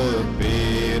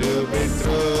பேறு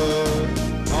பெற்றோர்.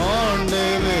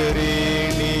 ஆண்டவரே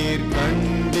நீர்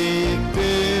கண்டித்து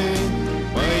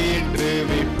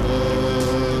பயிற்றுவிப்போர்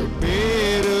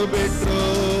பேறு பெற்றோர்.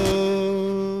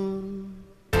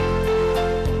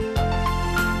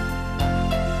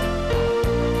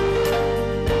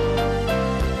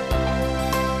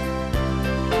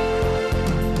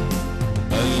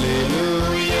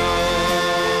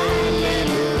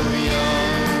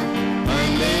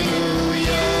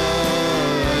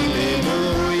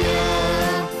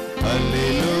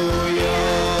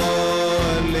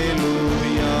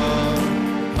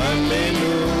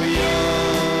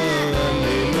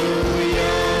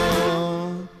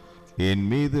 என்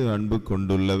மீது அன்பு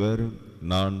கொண்டுள்ளவர்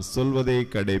நான் சொல்வதை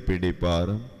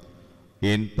கடைபிடிப்பார்.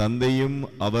 என் தந்தையும்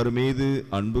அவர் மீது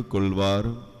அன்பு கொள்வார்.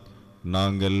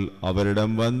 நாங்கள்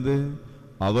அவரிடம் வந்து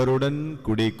அவருடன்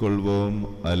குடிக்கொள்வோம்.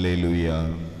 அல்லேலூயா,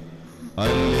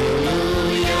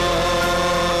 அல்லேலூயா,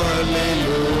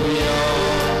 அல்லேலூயா,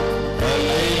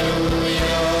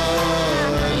 அல்லேலூயா,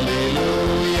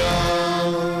 அல்லேலூயா.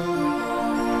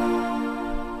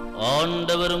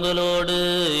 ஆண்டவர் உங்களோடு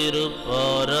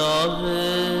இருப்பாராக.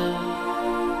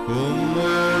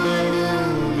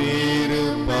 உம்மோடும்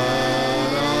இருப்பாராக.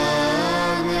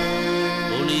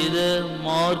 புனித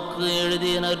மார்க்கு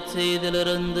எழுதிய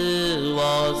நற்செய்தியிலிருந்து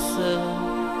வாசகம்.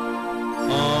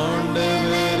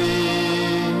 ஆண்டவரே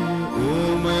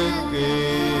உமக்கு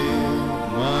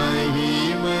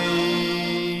மகிமை.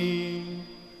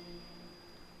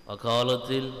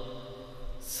 அக்காலத்தில்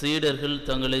சீடர்கள்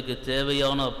தங்களுக்கு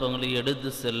தேவையான அப்பங்களை எடுத்து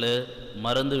செல்ல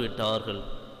மறந்துவிட்டார்கள்.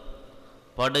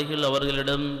 படகில்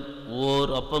அவர்களிடம்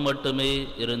ஓர் அப்பம் மட்டுமே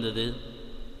இருந்தது.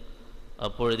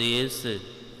 அப்பொழுது இயேசு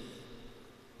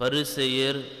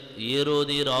பரிசேயர்,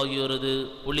 ஏரோதியர் ஆகியோரது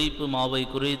புளிப்பு மாவை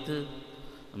குறித்து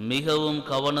மிகவும்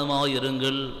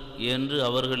கவனமாயிருங்கள் என்று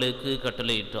அவர்களுக்கு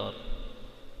கட்டளையிட்டார்.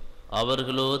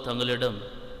 அவர்களோ தங்களிடம்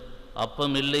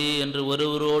அப்பம் இல்லையே என்று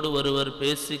ஒருவரோடு ஒருவர்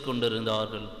பேசிக்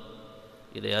கொண்டிருந்தார்கள்.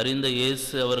 இதை அறிந்த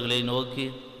இயேசு அவர்களை நோக்கி,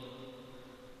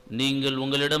 நீங்கள்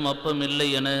உங்களிடம் அப்பம் இல்லை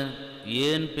என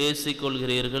ஏன்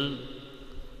பேசிக்கொள்கிறீர்கள்?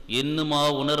 இன்னுமா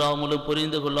உணராமலும்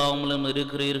புரிந்து கொள்ளாமலும்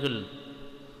இருக்கிறீர்கள்?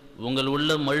 உங்கள்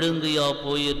உள்ளம் மழுங்கியா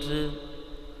போயிற்று?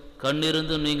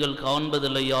 கண்ணிருந்தும் நீங்கள்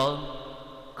காண்பதில்லையா?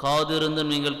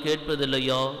 காதிருந்தும் நீங்கள்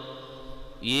கேட்பதில்லையா?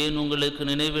 ஏன் உங்களுக்கு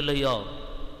நினைவில்லையா?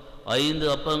 5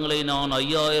 அப்பங்களை நான்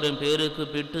 5000 பேருக்கு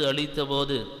பிட்டு அளித்த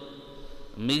போது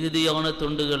மிகுதியான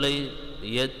துண்டுகளை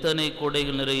எத்தனை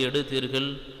கூடைகள் நிறைய எடுத்தீர்கள்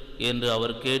என்று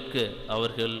அவர் கேட்க,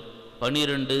 அவர்கள்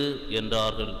 12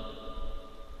 என்றார்கள்.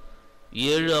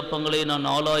 7 அப்பங்களை நான்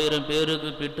 4000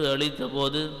 பேருக்கு பிட்டு அளித்த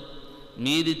போது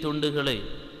மீதி துண்டுகளை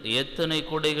எத்தனை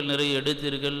கூடைகள் நிறைய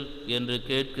எடுத்தீர்கள் என்று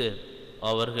கேட்க,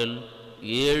 அவர்கள்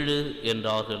 7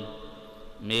 என்றார்கள்.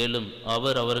 மேலும்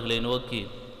அவர் அவர்களை நோக்கி,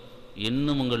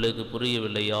 இன்னும் உங்களுக்கு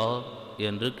புரியவில்லையா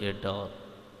என்று கேட்டார்.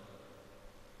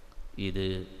 இது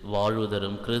வாழ்வு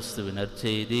தரும் கிறிஸ்துவின்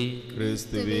நற்செய்தி.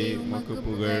 கிறிஸ்துவே உமக்கு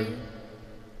புகழ்.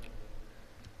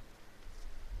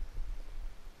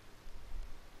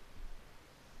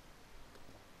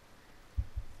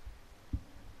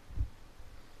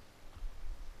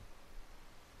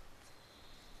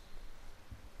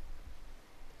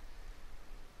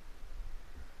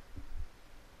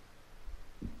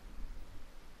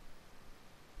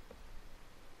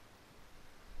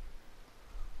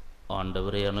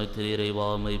 ஆண்டவரை அனைத்து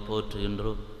இறைவாமை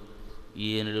போற்றுகின்றோம்.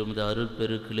 ஏனெனும் இந்த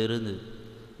அருட்பெருக்கிலிருந்து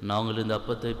நாங்கள் இந்த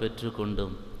அப்பத்தை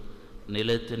பெற்றுக்கொண்டோம்.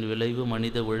 நிலத்தின் விளைவு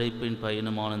மனித உழைப்பின்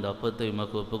பயணமான இந்த அப்பத்தை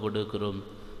உமக்கு ஒப்புக் கொடுக்கிறோம்.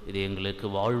 இது எங்களுக்கு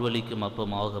வாழ்வளிக்கும்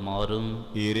அப்பமாக மாறும்.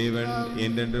 இறைவன்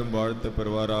என்றென்றும் வாழ்த்து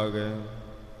பெறுவாராக.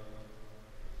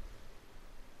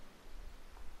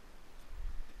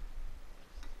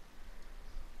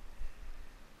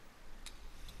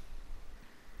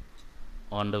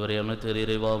 ஆண்டவரை அனைத்து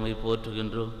இறைவாமை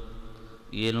போற்றுகின்றோம்.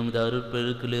 ஏனும் இந்த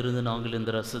அருட்பெருக்கிலிருந்து நாங்கள்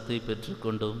இந்த ரசத்தை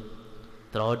பெற்றுக்கொண்டோம்.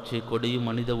 திராட்சை கொடியும்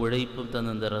மனித உழைப்பும்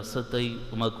தந்த இந்த ரசத்தை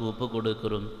உமக்கு ஒப்பு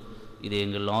கொடுக்கிறோம். இது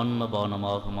எங்கள் ஆன்ம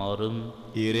பானமாக மாறும்.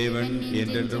 இறைவன்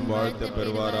என்றென்றும் வாழ்த்த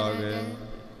பெறுவாராக.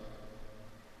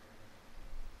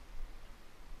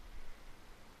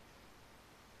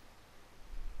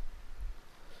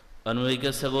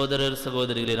 அன்பிக்க சகோதரர்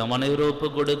சகோதரிகளை நாம் அனைவரும் ஒப்பு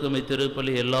கொடுக்கும்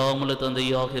இத்திருப்பலி எல்லாமுள்ள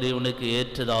தந்தையாக இறைவனுக்கு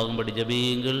ஏற்றதாகும்படி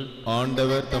ஜெபியுங்கள்.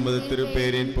 ஆண்டவர் தமது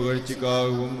திருப்பெயரின்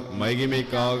புகழ்ச்சிக்காகவும்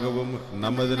மகிமைக்காகவும்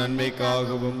நமது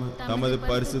நன்மைக்காகவும் தமது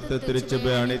பரிசுத்த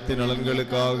திருச்சபை அனைத்து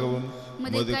நலன்களுக்காகவும்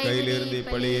உமது கையிலிருந்து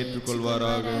இப்பலி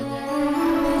ஏற்றுக்கொள்வாராக.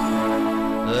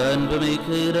 அன்புமிக்க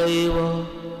இறைவா,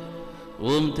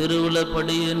 உம்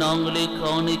திருவுளப்படி நாங்களே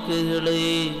காணிக்கைகளை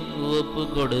ஒப்பு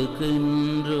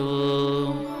கொடுக்கின்றோம்.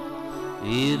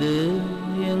 இது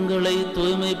எங்களை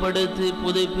தூய்மைப்படுத்தி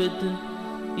புதுப்பித்து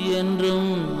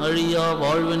என்றும் அழியா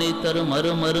வாழ்வினை தரும்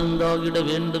அருமருந்தாகிட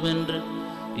வேண்டும் என்று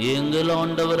எங்கள்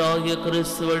ஆண்டவராகிய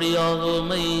கிறிஸ்து வழியாக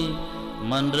உம்மை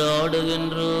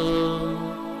மன்றாடுகின்றோம்.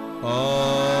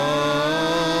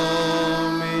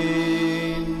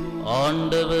 ஆமென்.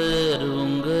 ஆண்டவர்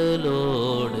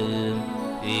உங்களோடு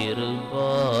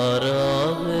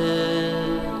இருப்பாராக.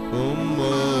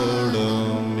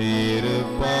 உம்மோடும்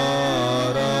இருப்பாராக.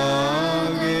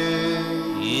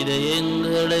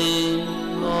 இதயங்களை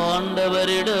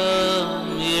ஆண்டவரிடம்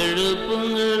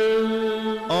எழுப்புங்கள்.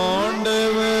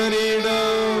 ஆண்டவரிடம்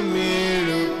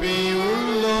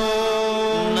எழுப்பியுள்ளோம்.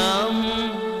 நம்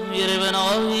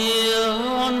இறைவனாகிய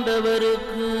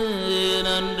ஆண்டவருக்கு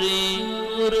நன்றி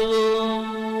கூறுவோம்.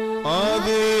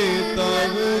 அது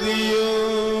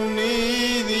தகுதியும்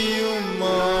நீதியுமானதே.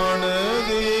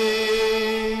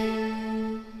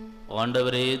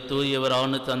 ஆண்டவரே,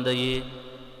 தூயவரான தந்தையே,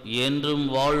 என்றும்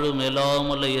வாழும்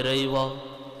எல்லாமுள்ள இறைவா,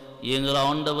 எங்கள்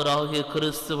ஆண்டவராகிய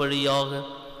கிறிஸ்து வழியாக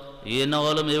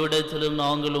என்னாலும் எவ்விடத்திலும்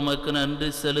நாங்கள் உமக்கு நன்றி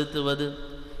செலுத்துவது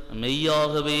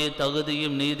மெய்யாகவே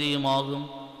தகுதியும் நீதியுமாகும்.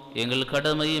 எங்கள்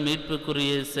கடமையும்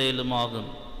மீட்புக்குரிய செயலுமாகும்.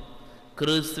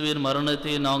 கிறிஸ்துவின்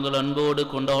மரணத்தை நாங்கள் அன்போடு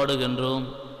கொண்டாடுகின்றோம்.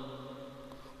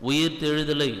 உயிர்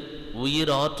தெழுதலை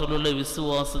உயிர் ஆற்றலுள்ள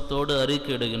விசுவாசத்தோடு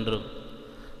அறிக்கையிடுகின்றோம்.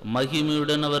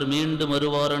 மகிமையுடன் அவர் மீண்டும்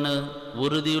வருவாரென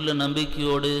உறுதியுள்ள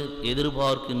நம்பிக்கையோடு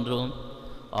எதிர்பார்க்கின்றோம்.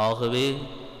 ஆகவே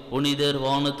புனிதர்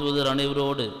வானதூதர்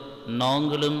அனைவரோடு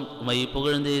நாங்களும் உம்மை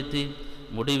புகழ்ந்தேத்தி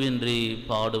முடிவின்றி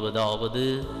பாடுவதாவது: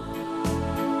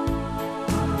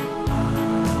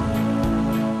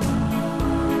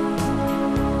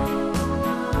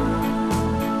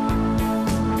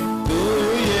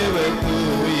 தூயவர்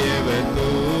தூயவர்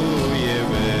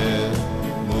தூயவர்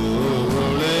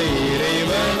மூவுல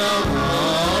இறைவனாம்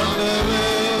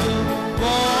ஆண்டவர்.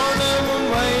 வானமும்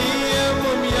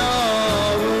மையமும்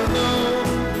யாவுணும்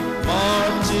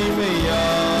மாட்சிமையால்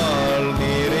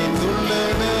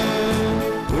நிறைந்துள்ளன.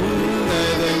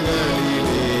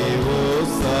 உன்னதங்களிலே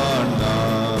ஓசானா,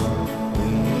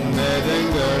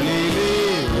 உன்னதங்களிலே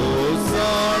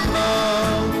ஓசானா.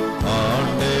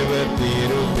 ஆண்டவர்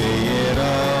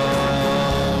திருப்பெயரால்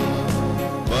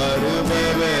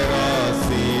வருபவராசீர்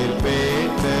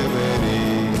பெற்றவரே.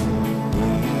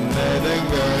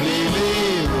 உன்னதங்களிலே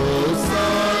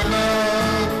ஓசானா,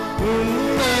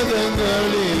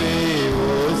 உன்னதங்களிலே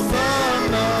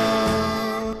ஓசானா.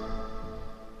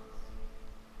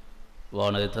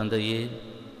 வானக தந்தையே,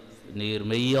 நீர்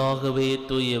மெய்யாகவே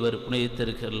தூயவர்,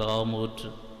 புனிதத்திற்கெல்லாம் ஊற்று.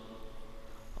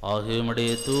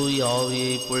 ஆகியமுடைய தூய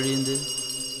ஆவியை பொழிந்து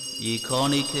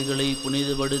இக்காணிக்கைகளை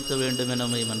புனிதப்படுத்த வேண்டும் என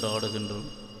நம்மை மன்றாடுகின்றோம்.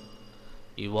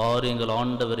 இவ்வாறு எங்கள்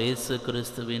ஆண்டவர் இயேசு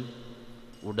கிறிஸ்துவின்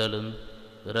உடலும்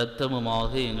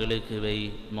இரத்தமுமாக எங்களுக்கு இவை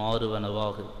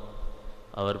மாறுவனவாக.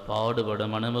 அவர் பாடுபட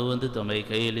மனமுவந்து தம்மை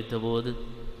கையளித்த போது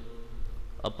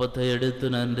அப்பத்தை எடுத்து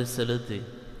நன்றி செலுத்தி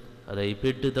அதை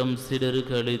பிட்டு தம்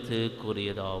சீடருக்கு அளித்து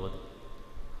கூறியதாவது: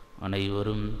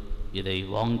 அனைவரும் இதை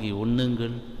வாங்கி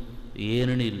உண்ணுங்கள்,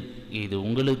 ஏனெனில் இது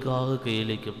உங்களுக்காக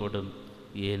கையளிக்கப்படும்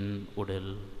என்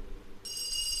உடல்.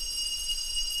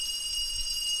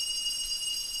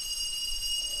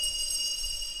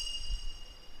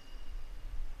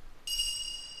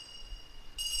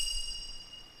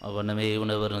 அவனமே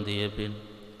உணவருந்திய பின்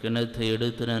கிணத்தை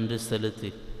எடுத்து நன்றி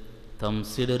செலுத்தி தம்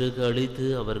சீடருக்கு அளித்து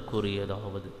அவர்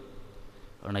கூறியதாவது: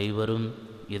 அனைவரும்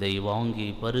இதை வாங்கி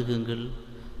பருகுங்கள்,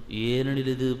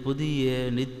 ஏனெனில் இது புதிய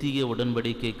நித்திய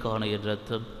உடன்படிக்கைக்கான என்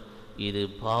இரத்தம். இது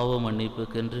பாவ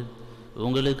மன்னிப்புக்கென்று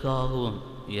உங்களுக்காகவும்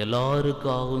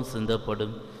எல்லாருக்காகவும்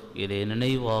சிந்தப்படும். இதை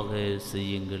நினைவாக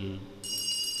செய்யுங்கள்.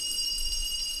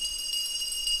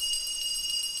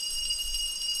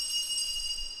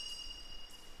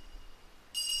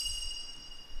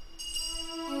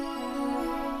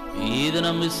 இது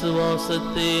நம்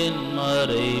விசுவாசத்தின்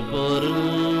மறைபொருள்.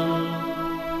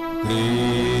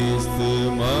 கிறிஸ்து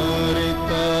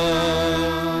மரித்தார்,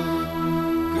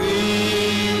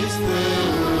 கிறிஸ்து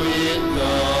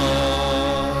உயிர்த்தார்,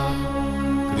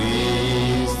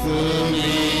 கிறிஸ்து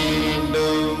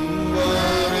மீண்டும்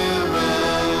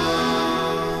வருவார்.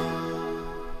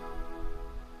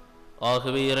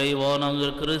 ஆகவே இறைவா,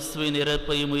 நாங்கள் கிறிஸ்துவின்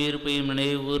இறப்பையும் உயிர்ப்பையும்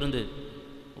நினைவு கூர்ந்து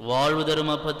வாழ்வு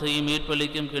தரும் அப்பத்தையும்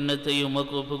மீட்பளிக்கும் கிண்ணத்தையும்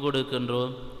உமக்கு ஒப்புக்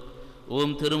கொடுக்கின்றோம்.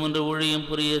 உம் திருமன்ற ஊழியம்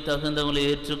புரிய தகுந்தவங்களை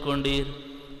ஏற்றுக்கொண்டீர்.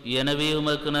 எனவே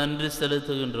உமக்கு நன்றி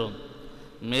செலுத்துகின்றோம்.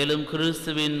 மேலும்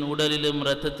கிறிஸ்துவின் உடலிலும்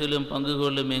இரத்தத்திலும் பங்கு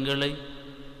கொள்ளும் எங்களை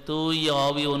தூய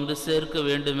ஆவி ஒன்று சேர்க்க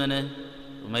வேண்டுமென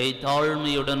உம்மை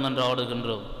தாழ்மையுடன்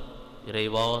மன்றாடுகின்றோம்.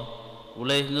 இறைவா,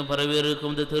 உலகெங்கும்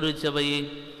பரவியிருக்கும் இந்த திருச்சபையை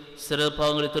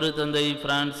சிறப்பாக திருத்தந்தை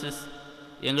பிரான்சிஸ்,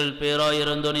 எங்கள்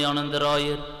பேராயர் அந்தோணி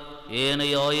ஆனந்தராயர்,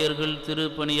 ஏனைய ஆயர்கள்,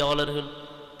 திருப்பணியாளர்கள்,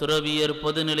 துறவியர்,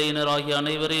 பொதுநிலையினர் ஆகிய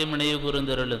அனைவரையும் நினைவு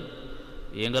கூர்ந்தருளும்.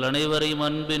 எங்கள் அனைவரையும்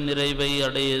அன்பின் நிறைவை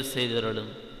அடைய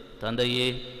செய்தருளும். தந்தையே,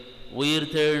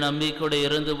 உயிர்த்தெழ் நம்பிக்கையுடைய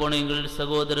இறந்து போன எங்கள்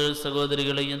சகோதரர்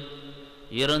சகோதரிகளையும்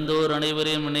இறந்தோர்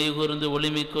அனைவரையும் நினைவு கூர்ந்து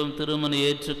ஒளிமிக்கும் திருமணி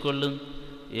ஏற்றுக்கொள்ளும்.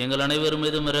 எங்கள் அனைவர்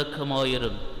மீதும்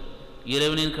இரக்கமாயிரும்.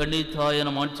 இறைவனின்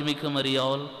கன்னித்தாயன மாட்சிமிக்க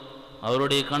மரியாள்,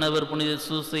 அவருடைய கணவர் புனித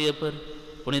சூசையப்பர்,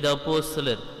 புனித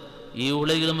அப்போஸ்தலர்,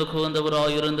 இவ்வுலகிலும்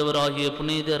மிகுந்தவராயிருந்தவராகிய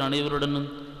புனிதர் அனைவருடனும்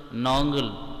நாங்கள்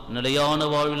நிலையான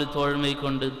வாழ்வில் தோழ்மை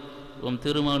கொண்டு உம்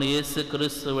திருமகன் இயேசு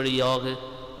கிறிஸ்து வழியாக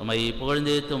உம்மை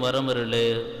புகழ்ந்தேத்தும் வரமருளே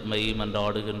உம்மை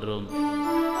மன்றாடுகின்றோம்.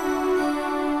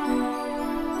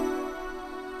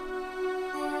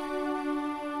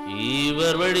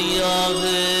 இவர் வழியாக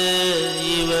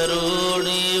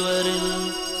இவரோடு இவரில்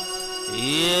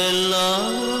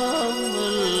எல்லாம்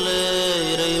வல்ல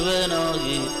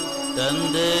இறைவனாகி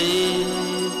தந்தையே,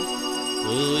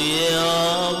 தூய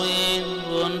ஆவியின்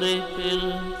ஒன்றிப்பில்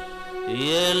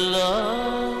எல்லா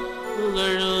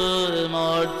புகழும்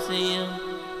ஆட்சியும்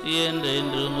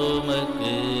என்றென்றும்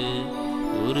உமக்கு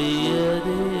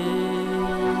உரியதே.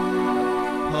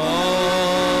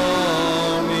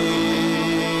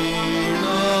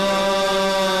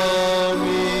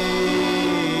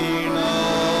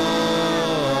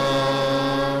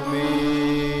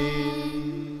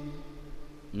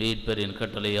 மீட்பரின்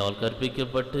கட்டளையால்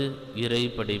கற்பிக்கப்பட்டு இறை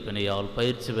படிப்பினையால்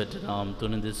பயிற்சி பெற்று நாம்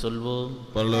துணிந்து சொல்வோம்.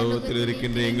 பரலோகத்தில்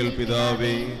இருக்கின்ற எங்கள்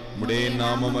பிதாவே, உம்முடைய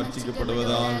நாமம்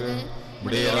அர்ச்சிக்கப்படுவதாக,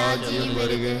 உம்முடைய ராஜ்யம்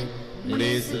வருக,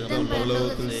 உம்முடைய சித்தம்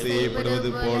பரலோகத்தில்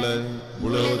செய்யப்படுவது போல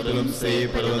உலகத்திலும்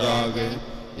செய்யப்படுவதாக.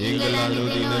 எங்கள்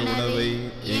அனுதின உணவை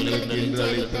எங்களுக்கு இன்று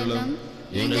அளித்தருளும்.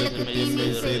 எங்களுக்கு தீமை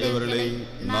செய்தவர்களை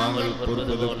நாங்கள்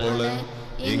பொறுப்பது போல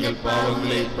எங்கள்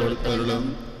பாவங்களை பொறுத்தருளும்.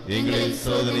 எங்களை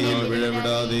சோதனையில்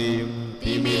விழவிடாதேயும்,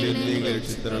 தீமையிலிருந்து எங்களை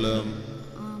ரட்சித்தருளும்.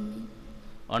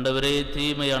 ஆண்டவரே,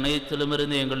 தீமை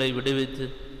அனைத்திலுமிருந்து எங்களை விடுவித்து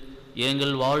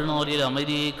எங்கள் வாழ்நாளில்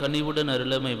அமைதியை கனிவுடன்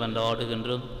அருளமை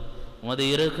மன்றாடுகின்றோம். உமது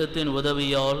இரக்கத்தின்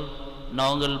உதவியால்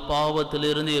நாங்கள்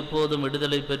பாவத்திலிருந்து எப்போதும்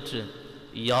விடுதலை பெற்று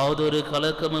யாதொரு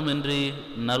கலக்கமும் இன்றி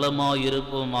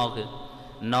நலமாயிருப்போமாக.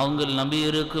 நாங்கள்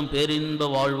நம்பியிருக்கும் பேரின்ப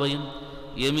வாழ்வையும்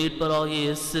எமீட்பராகிய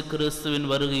இயேசு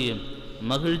கிறிஸ்துவின் வருகையும்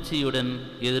மகிழ்ச்சியுடன்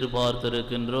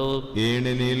எதிர்பார்த்திருக்கின்றோம்.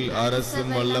 ஏனெனில்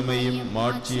அரசும் வல்லமையும்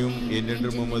மாட்சியும்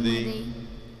என்றென்றும் உமதே.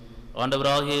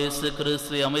 ஆண்டவராகிய இயேசு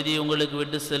கிறிஸ்துவை அமைதியை உங்களுக்கு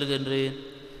விட்டு செல்கின்றேன்,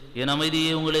 என்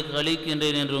அமைதியை உங்களுக்கு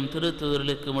அளிக்கின்றேன் என்றும்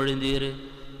திருத்தூதர்களுக்கு மொழிந்தீர்.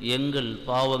 எங்கள்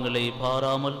பாவங்களை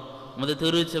பாராமல் உமது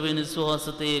திருச்சபையின்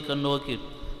விசுவாசத்தையே கண்ணோக்கி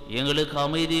எங்களுக்கு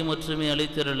அமைதியை முற்றுமை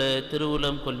அளித்திருள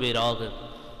திருவுளம் கொள்வீராக.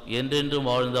 என்றென்றும்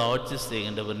வாழ்ந்து ஆட்சி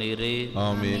செய்கின்றவர் நீரே.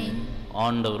 ஆமென்.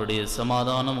 ஆண்டவருடைய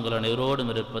சமாதானம் உங்கள்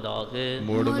அனைவரோடும் இருப்பதாக.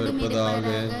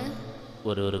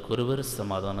 ஒருவருக்கொருவர்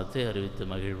சமாதானத்தை அறிவித்து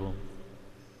மகிழ்வோம்.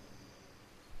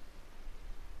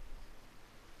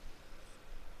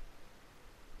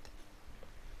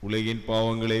 உலகின்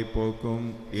பாவங்களை போக்கும்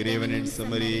இறைவனின்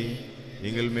செம்மறி,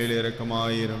 எங்கள் மேல்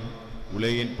இரக்கமாயிரும்.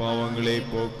 உலகின் பாவங்களை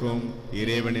போக்கும்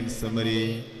இறைவனின் செம்மறி,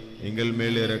 எங்கள்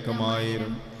மேல்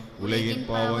இரக்கமாயிரும். உலகின்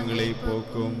பாவங்களை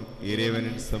போக்கும்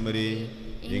இறைவனின் செம்மறி,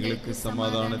 எங்களுக்கு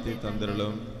சமாதானத்தை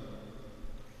தந்திரலும்.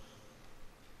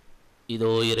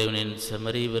 இதோ இறைவனின்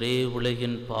செம்மறி, ஒரே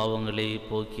உலகின் பாவங்களை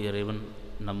போக்கிய இறைவன்,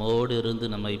 நம்மோடு இருந்து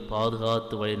நம்மை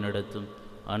பாதுகாத்து வழி நடத்தும்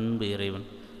அன்பு இறைவன்.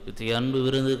 இத்தகைய அன்பு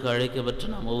விருந்துக்கு அழைக்கப்பட்ட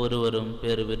நாம் ஒவ்வொருவரும்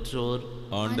பேறு பெற்றோர்.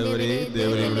 ஆண்டவரே,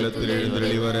 தேவனின் உள்ளத்தில்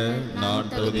எழுந்தருளி வர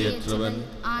நான் தகுதியற்றவன்.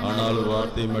 ஆனால் ஒரு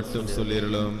வார்த்தை மட்டும்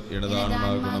சொல்லிரலும், எனது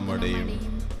ஆன்மா குணம் அடையும்.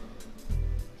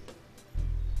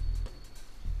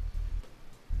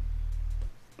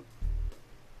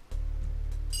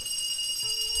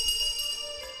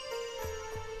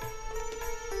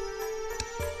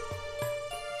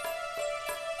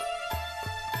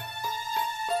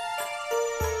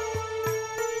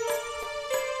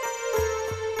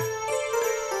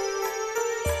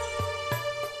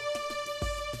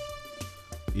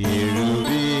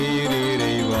 எழுவீர்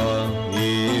இறைவா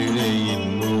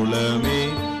ஏழையின் மூலமே,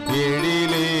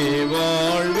 எழிலே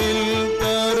வாழ்வில்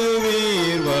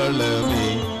தருவீர் வளமே.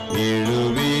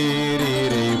 எழுவீர்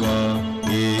இறைவா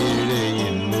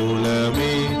ஏழையின்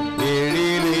மூலமே,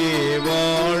 எழிலே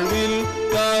வாழ்வில்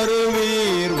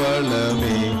தருவீர்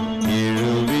வளமே.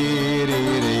 எழுவீர்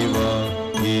இறைவா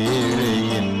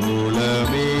ஏழையின்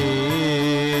மூலமே.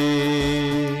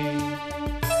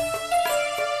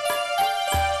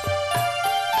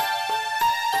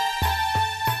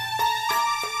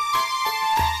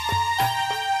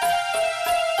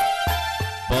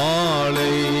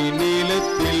 பாலை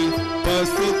நிலத்தில்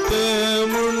பசித்த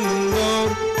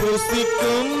முன்னோர்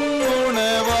ருசிக்கும்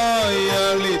உணவாய்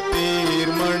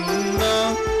அளித்தீர் மன்னா.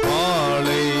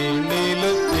 பாலை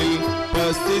நிலத்தில்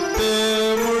பசித்த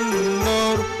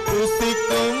முன்னோர்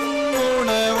ருசிக்கும்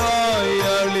உணவாய்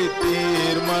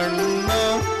அளித்தீர் மன்னா.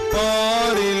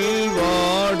 பாரில்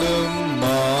வாடும்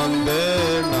மாந்த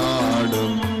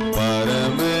நாடும்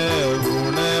பரம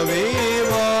உணவே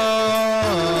வா.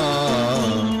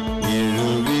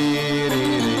 எழுவீர்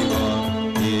இறைவா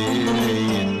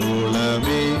ஏழையின்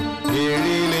மூலமே,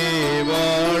 எழிலே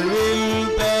வாழ்வில்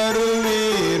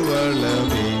தருவீர்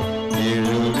வளமே.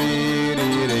 எழுவீர்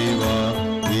இறைவா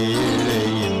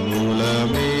ஏழையின்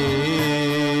மூலமே.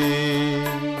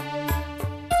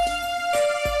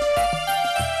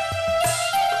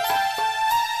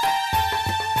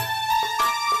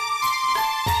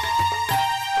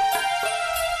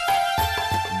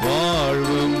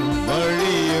 வாழ்வும்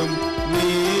வழியும்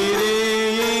நீரே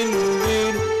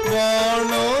என்பீர்,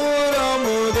 வானோர்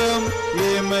அமுதம்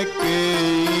எமக்கு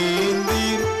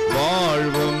ஈந்தீர்.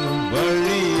 வாழ்வும்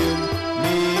வழியும்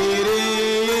நீரே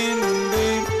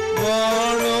என்பீர்,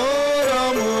 வானோர்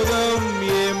அமுதம்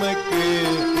எமக்கு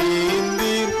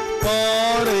ஈந்தீர்.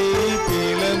 பாறை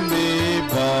பிளந்தே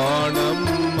பானம்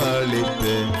அளித்த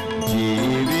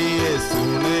ஜீவிய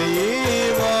சுனையே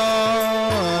வா.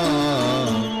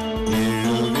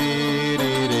 எழுவீர்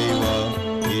இறைவா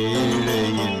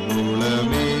ஏழையின்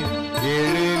மூலமே,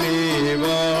 எழிலே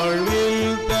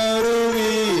வாழ்வில்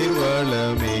தருவீர்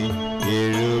வளமே.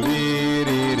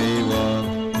 எழுவீர் இறைவா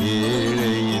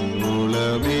ஏழையின்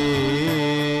மூலமே.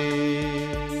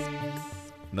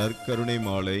 நற்கருணை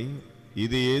மாலை.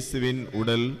 இது இயேசுவின்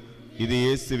உடல், இது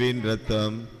இயேசுவின்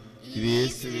இரத்தம், இது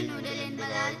இயேசுவின் உடல்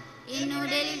என்பதால் என்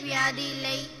உடலில் வியாதி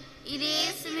இல்லை. இது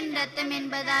இயேசுவின் ரத்தம்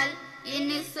என்பதால்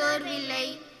என்னில் சோர்வில்லை.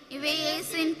 இவை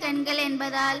இயேசுவின் கண்கள்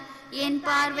என்பதால் என்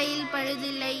பார்வையில்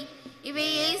பழுதில்லை. இவை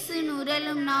இயேசுவின்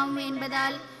உடலும் நாவும்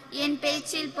என்பதால் என்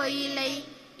பேச்சில் பொய்யில்லை.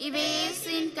 இவை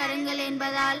இயேசுவின் கரங்கள்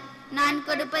என்பதால் நான்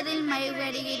கொடுப்பதில்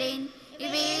மகிழ்வடைகிறேன்.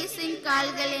 இவை இயேசுவின்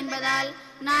கால்கள் என்பதால்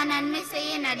நான் நன்மை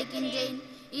செய்ய நடிக்கின்றேன்.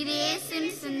 இது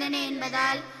இயேசுவின் சிந்தனை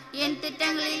என்பதால் என்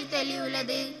திட்டங்களில்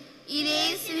தெளிவுள்ளது. இது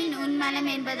இயேசுவின் உண்மனம்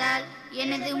என்பதால்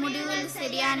எனது முடிவுகள்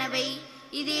சரியானவை.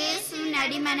 இது இயேசுவின்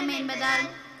அடிமனம் என்பதால்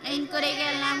என்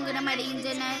குறைகள் எல்லாம்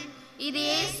குணமடைகின்றன. இது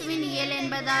இயேசுவின் இயல்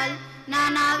என்பதால்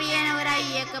நான் ஆவியானவராய்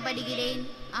இயக்கப்படுகிறேன்.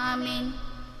 ஆமீன்.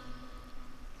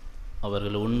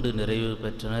 அவர்கள் உண்டு நிறைவு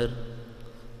பெற்றனர்.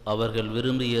 அவர்கள்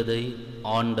விரும்பியதை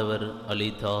ஆண்டவர்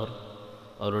அளித்தார்.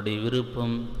 அவருடைய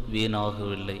விருப்பம்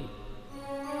வீணாகவில்லை.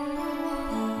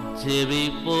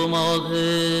 ஜெபிப்போமாக.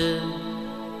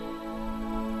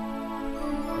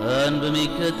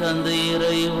 அன்புமிக்க தந்தை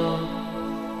இறைவா,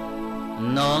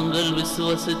 நாங்கள்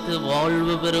விசுவசித்து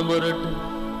வாழ்வு பெறும் பொருட்டு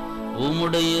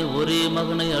உம்முடைய ஒரே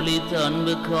மகனை அளித்த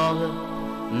அன்புக்காக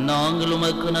நாங்கள்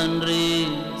உமக்கு நன்றி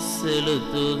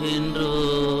செலுத்துகின்றோம்.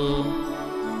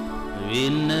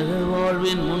 விண்ணக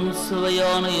வாழ்வின் முன்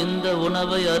சுவையான இந்த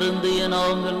உணவை அருந்திய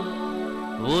நாங்கள்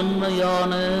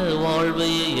உண்மையான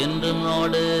வாழ்வை என்றும்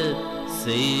நாட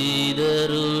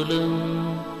செய்தருளும்.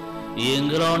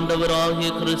 எங்கள் ஆண்டவராகிய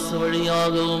கிறிஸ்து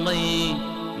வழியாக உம்மை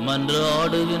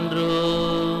மன்றாடுகின்றோம்.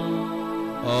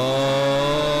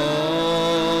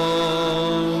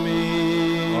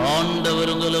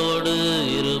 ஆண்டவர் உங்களோடு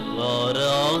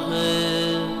இருப்பாராக.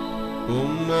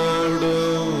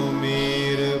 உம்மோடும்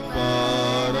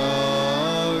இருப்பாராக.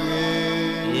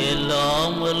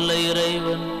 எல்லாம் வல்ல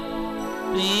இறைவன்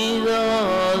பிதா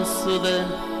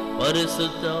சுதன்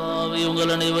பரிசுத்த ஆவி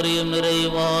உங்கள் அனைவரையும்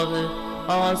நிறைவாக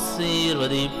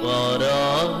ஆசீர்வதிப்பாராக.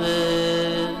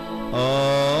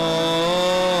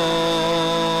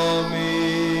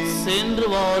 ஆமென். சென்று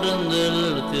வாருங்கள்,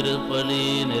 திருப்பலி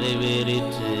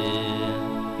நிறைவேறிற்று.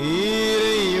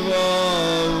 இறைவா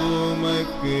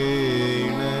உமக்கு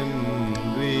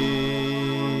நன்றி.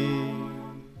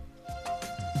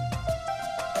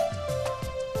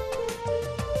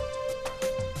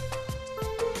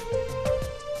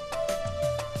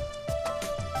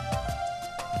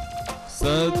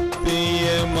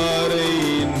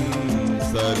 சத்தியமறையின்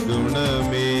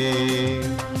சர்க்குணமே,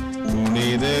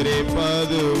 புனிதரே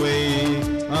பதுவை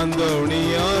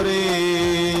அந்தோணியாரே,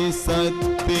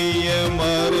 சத்தியமறையின்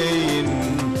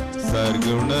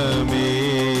சர்க்குணமே,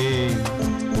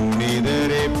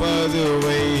 புனிதரே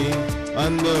பதுவை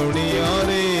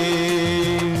அந்தோணியாரே,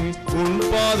 உன்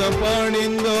பாதம்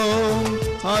பணிந்தோம்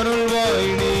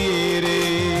அருள்வாய் நீரே,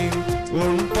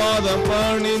 உன் பாதம்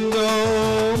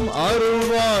பணிந்தோம்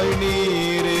அருள்வாய்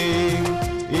நீரே,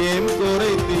 எம்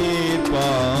குறை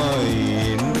தீர்ப்பாய்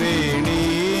என்றே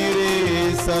நீரே,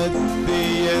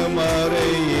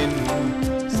 சத்தியமறையின்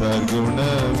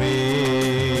சர்க்குணமே,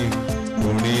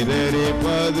 புனிதரே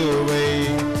பதுவை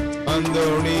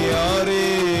அந்தோணியாரே.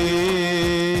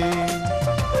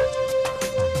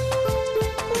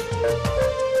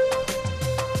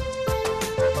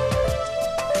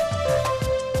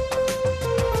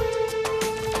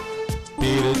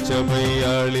 திருச்சபை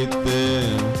அளித்த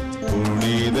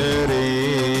புனிதரே,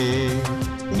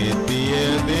 நித்திய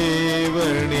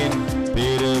தேவனின்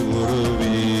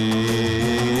திருவுருவே,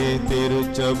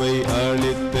 திருச்சபை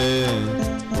அளித்த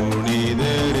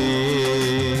புனிதரே,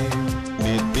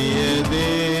 நித்திய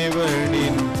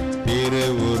தேவனின்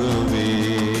திருவுருவே,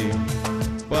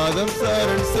 பதம்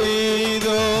சரண்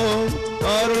செய்தோம்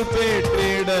அருள்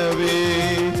பெற்றிடவே,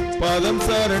 பதம்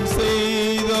சரண்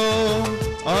செய்தோம்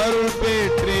அருள்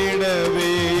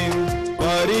பெற்றிடவே,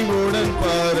 பரிவுடன்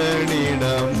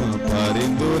பரனிடம்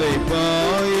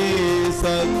பரிந்துரைப்பாயே,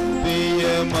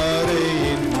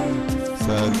 சத்தியமறையின்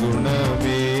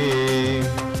சர்க்குணமே,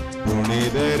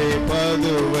 புனிதரே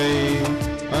பதுவை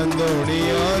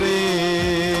அந்தோணியாரே.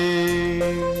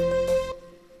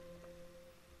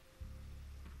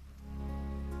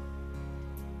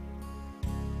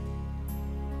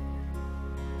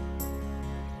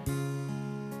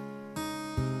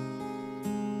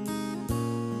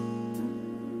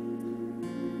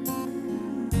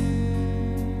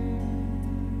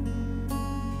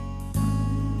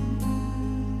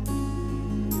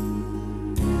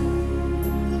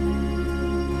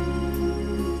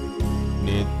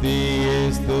 நித்திய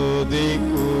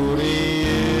ஸ்துதிக்குரிய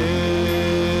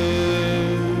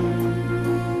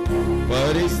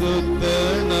பரிசுத்த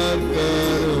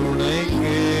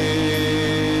நற்கருணைக்கு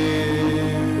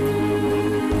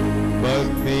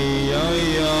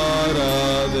பக்தியாய்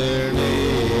ஆராதனை,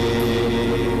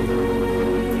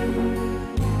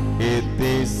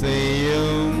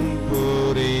 எத்திசையும்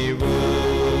புரிவோம்.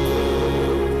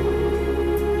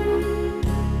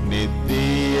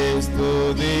 நித்திய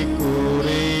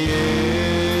ஸ்துதிக்குரிய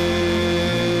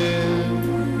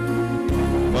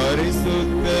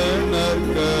பரிசுத்த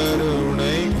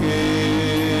நற்கருணைக்கு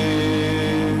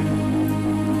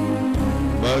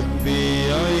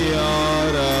பக்தியாய்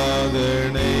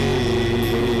ஆராதனை,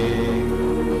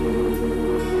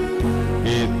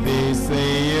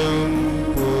 எத்திசையும்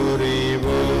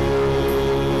புரிவோம்.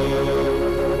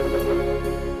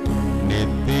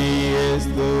 நித்திய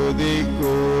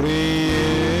ஸ்துதிக்குரிய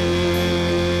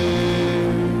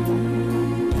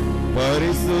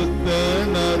பரிசுத்த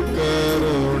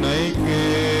நற்கருணைக்கு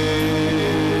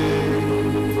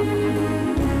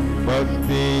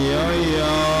பக்தி